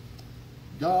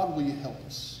 God, will you help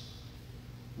us?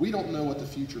 We don't know what the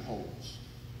future holds,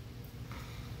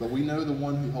 but we know the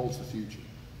one who holds the future.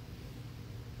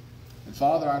 And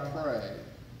Father, I pray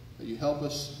that you help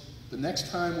us the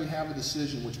next time we have a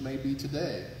decision, which may be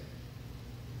today,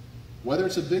 Whether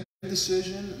it's a big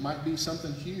decision, it might be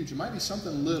something huge, it might be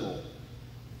something little.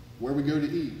 Where we go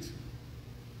to eat,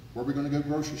 where we're going to go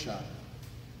grocery shopping.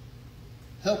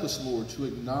 Help us, Lord, to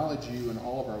acknowledge you in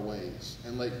all of our ways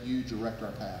and let you direct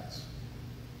our paths.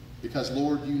 Because,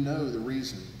 Lord, you know the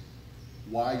reason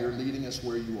why you're leading us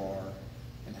where you are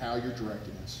and how you're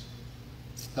directing us.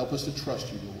 Help us to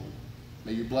trust you, Lord.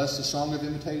 May you bless the song of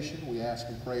invitation. We ask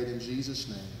and pray it in Jesus'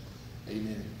 name.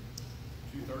 Amen.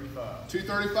 235.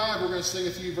 235, we're going to sing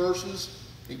a few verses.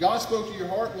 And God spoke to your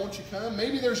heart, won't you come?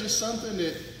 Maybe there's just something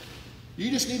that you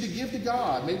just need to give to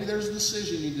God. Maybe there's a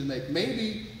decision you need to make.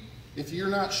 Maybe if you're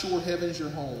not sure heaven's your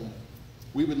home,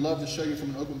 we would love to show you from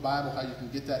an open Bible how you can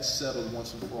get that settled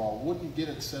once and for all. Wouldn't you get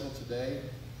it settled today?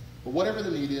 But whatever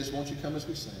the need is, won't you come as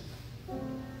we sing?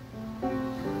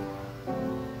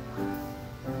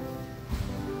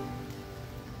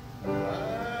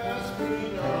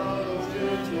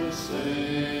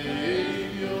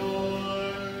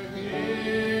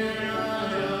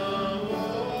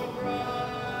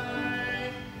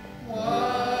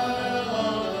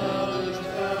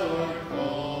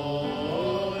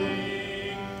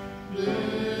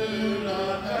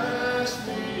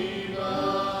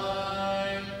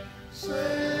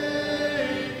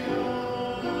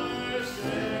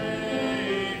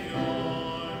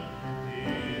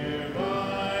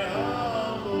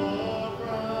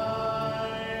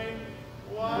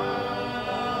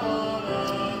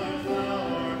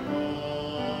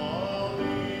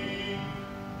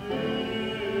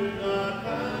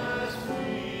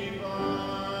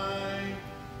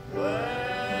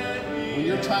 When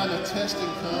your time of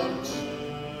testing comes,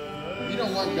 you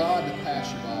don't want God to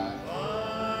pass you by.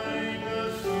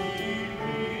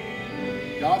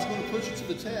 God's going to put you to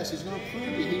the test. He's going to prove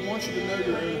you. He wants you to know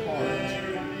your own heart.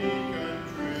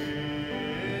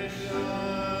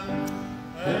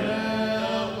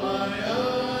 Help my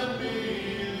unbelief,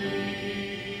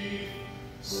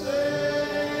 Savior,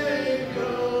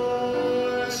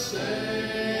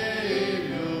 Savior,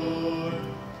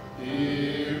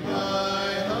 hear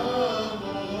my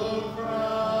humble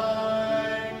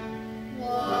cry,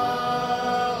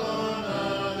 while on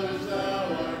others thou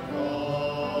art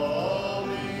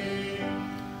calling,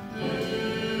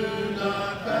 do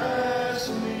not pass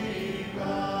me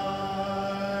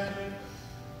by.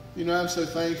 You know, I'm so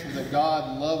thankful that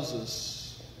God loves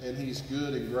us and He's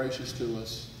good and gracious to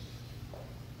us.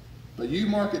 But you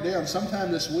mark it down,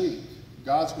 sometime this week,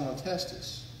 God's going to test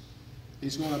us.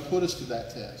 He's going to put us to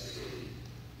that test.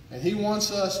 And He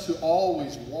wants us to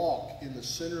always walk in the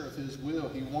center of His will.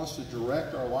 He wants to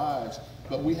direct our lives,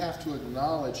 but we have to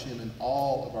acknowledge Him in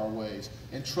all of our ways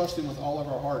and trust Him with all of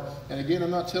our heart. And again,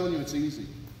 I'm not telling you it's easy.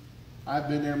 I've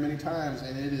been there many times,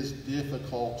 and it is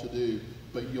difficult to do,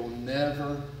 but you'll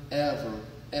never, ever,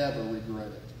 ever regret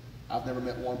it. I've never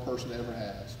met one person that ever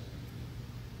has.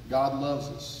 God loves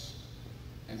us,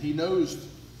 and He knows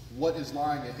what is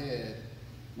lying ahead.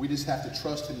 We just have to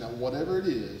trust Him that whatever it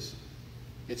is,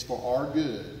 it's for our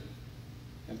good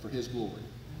and for His glory.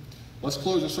 Let's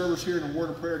close the service here in a word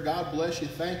of prayer. God bless you.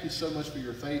 Thank you so much for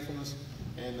your faithfulness.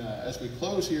 And as we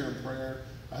close here in prayer,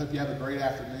 I hope you have a great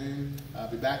afternoon.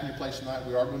 Be back in your place tonight.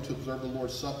 We are going to observe the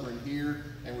Lord's Supper in here,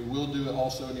 and we will do it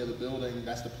also in the other building.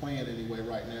 That's the plan anyway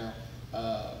right now,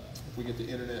 if we get the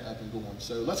internet up and going.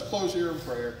 So let's close here in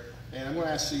prayer, and I'm going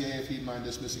to ask CA if he'd mind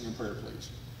dismissing in prayer, please.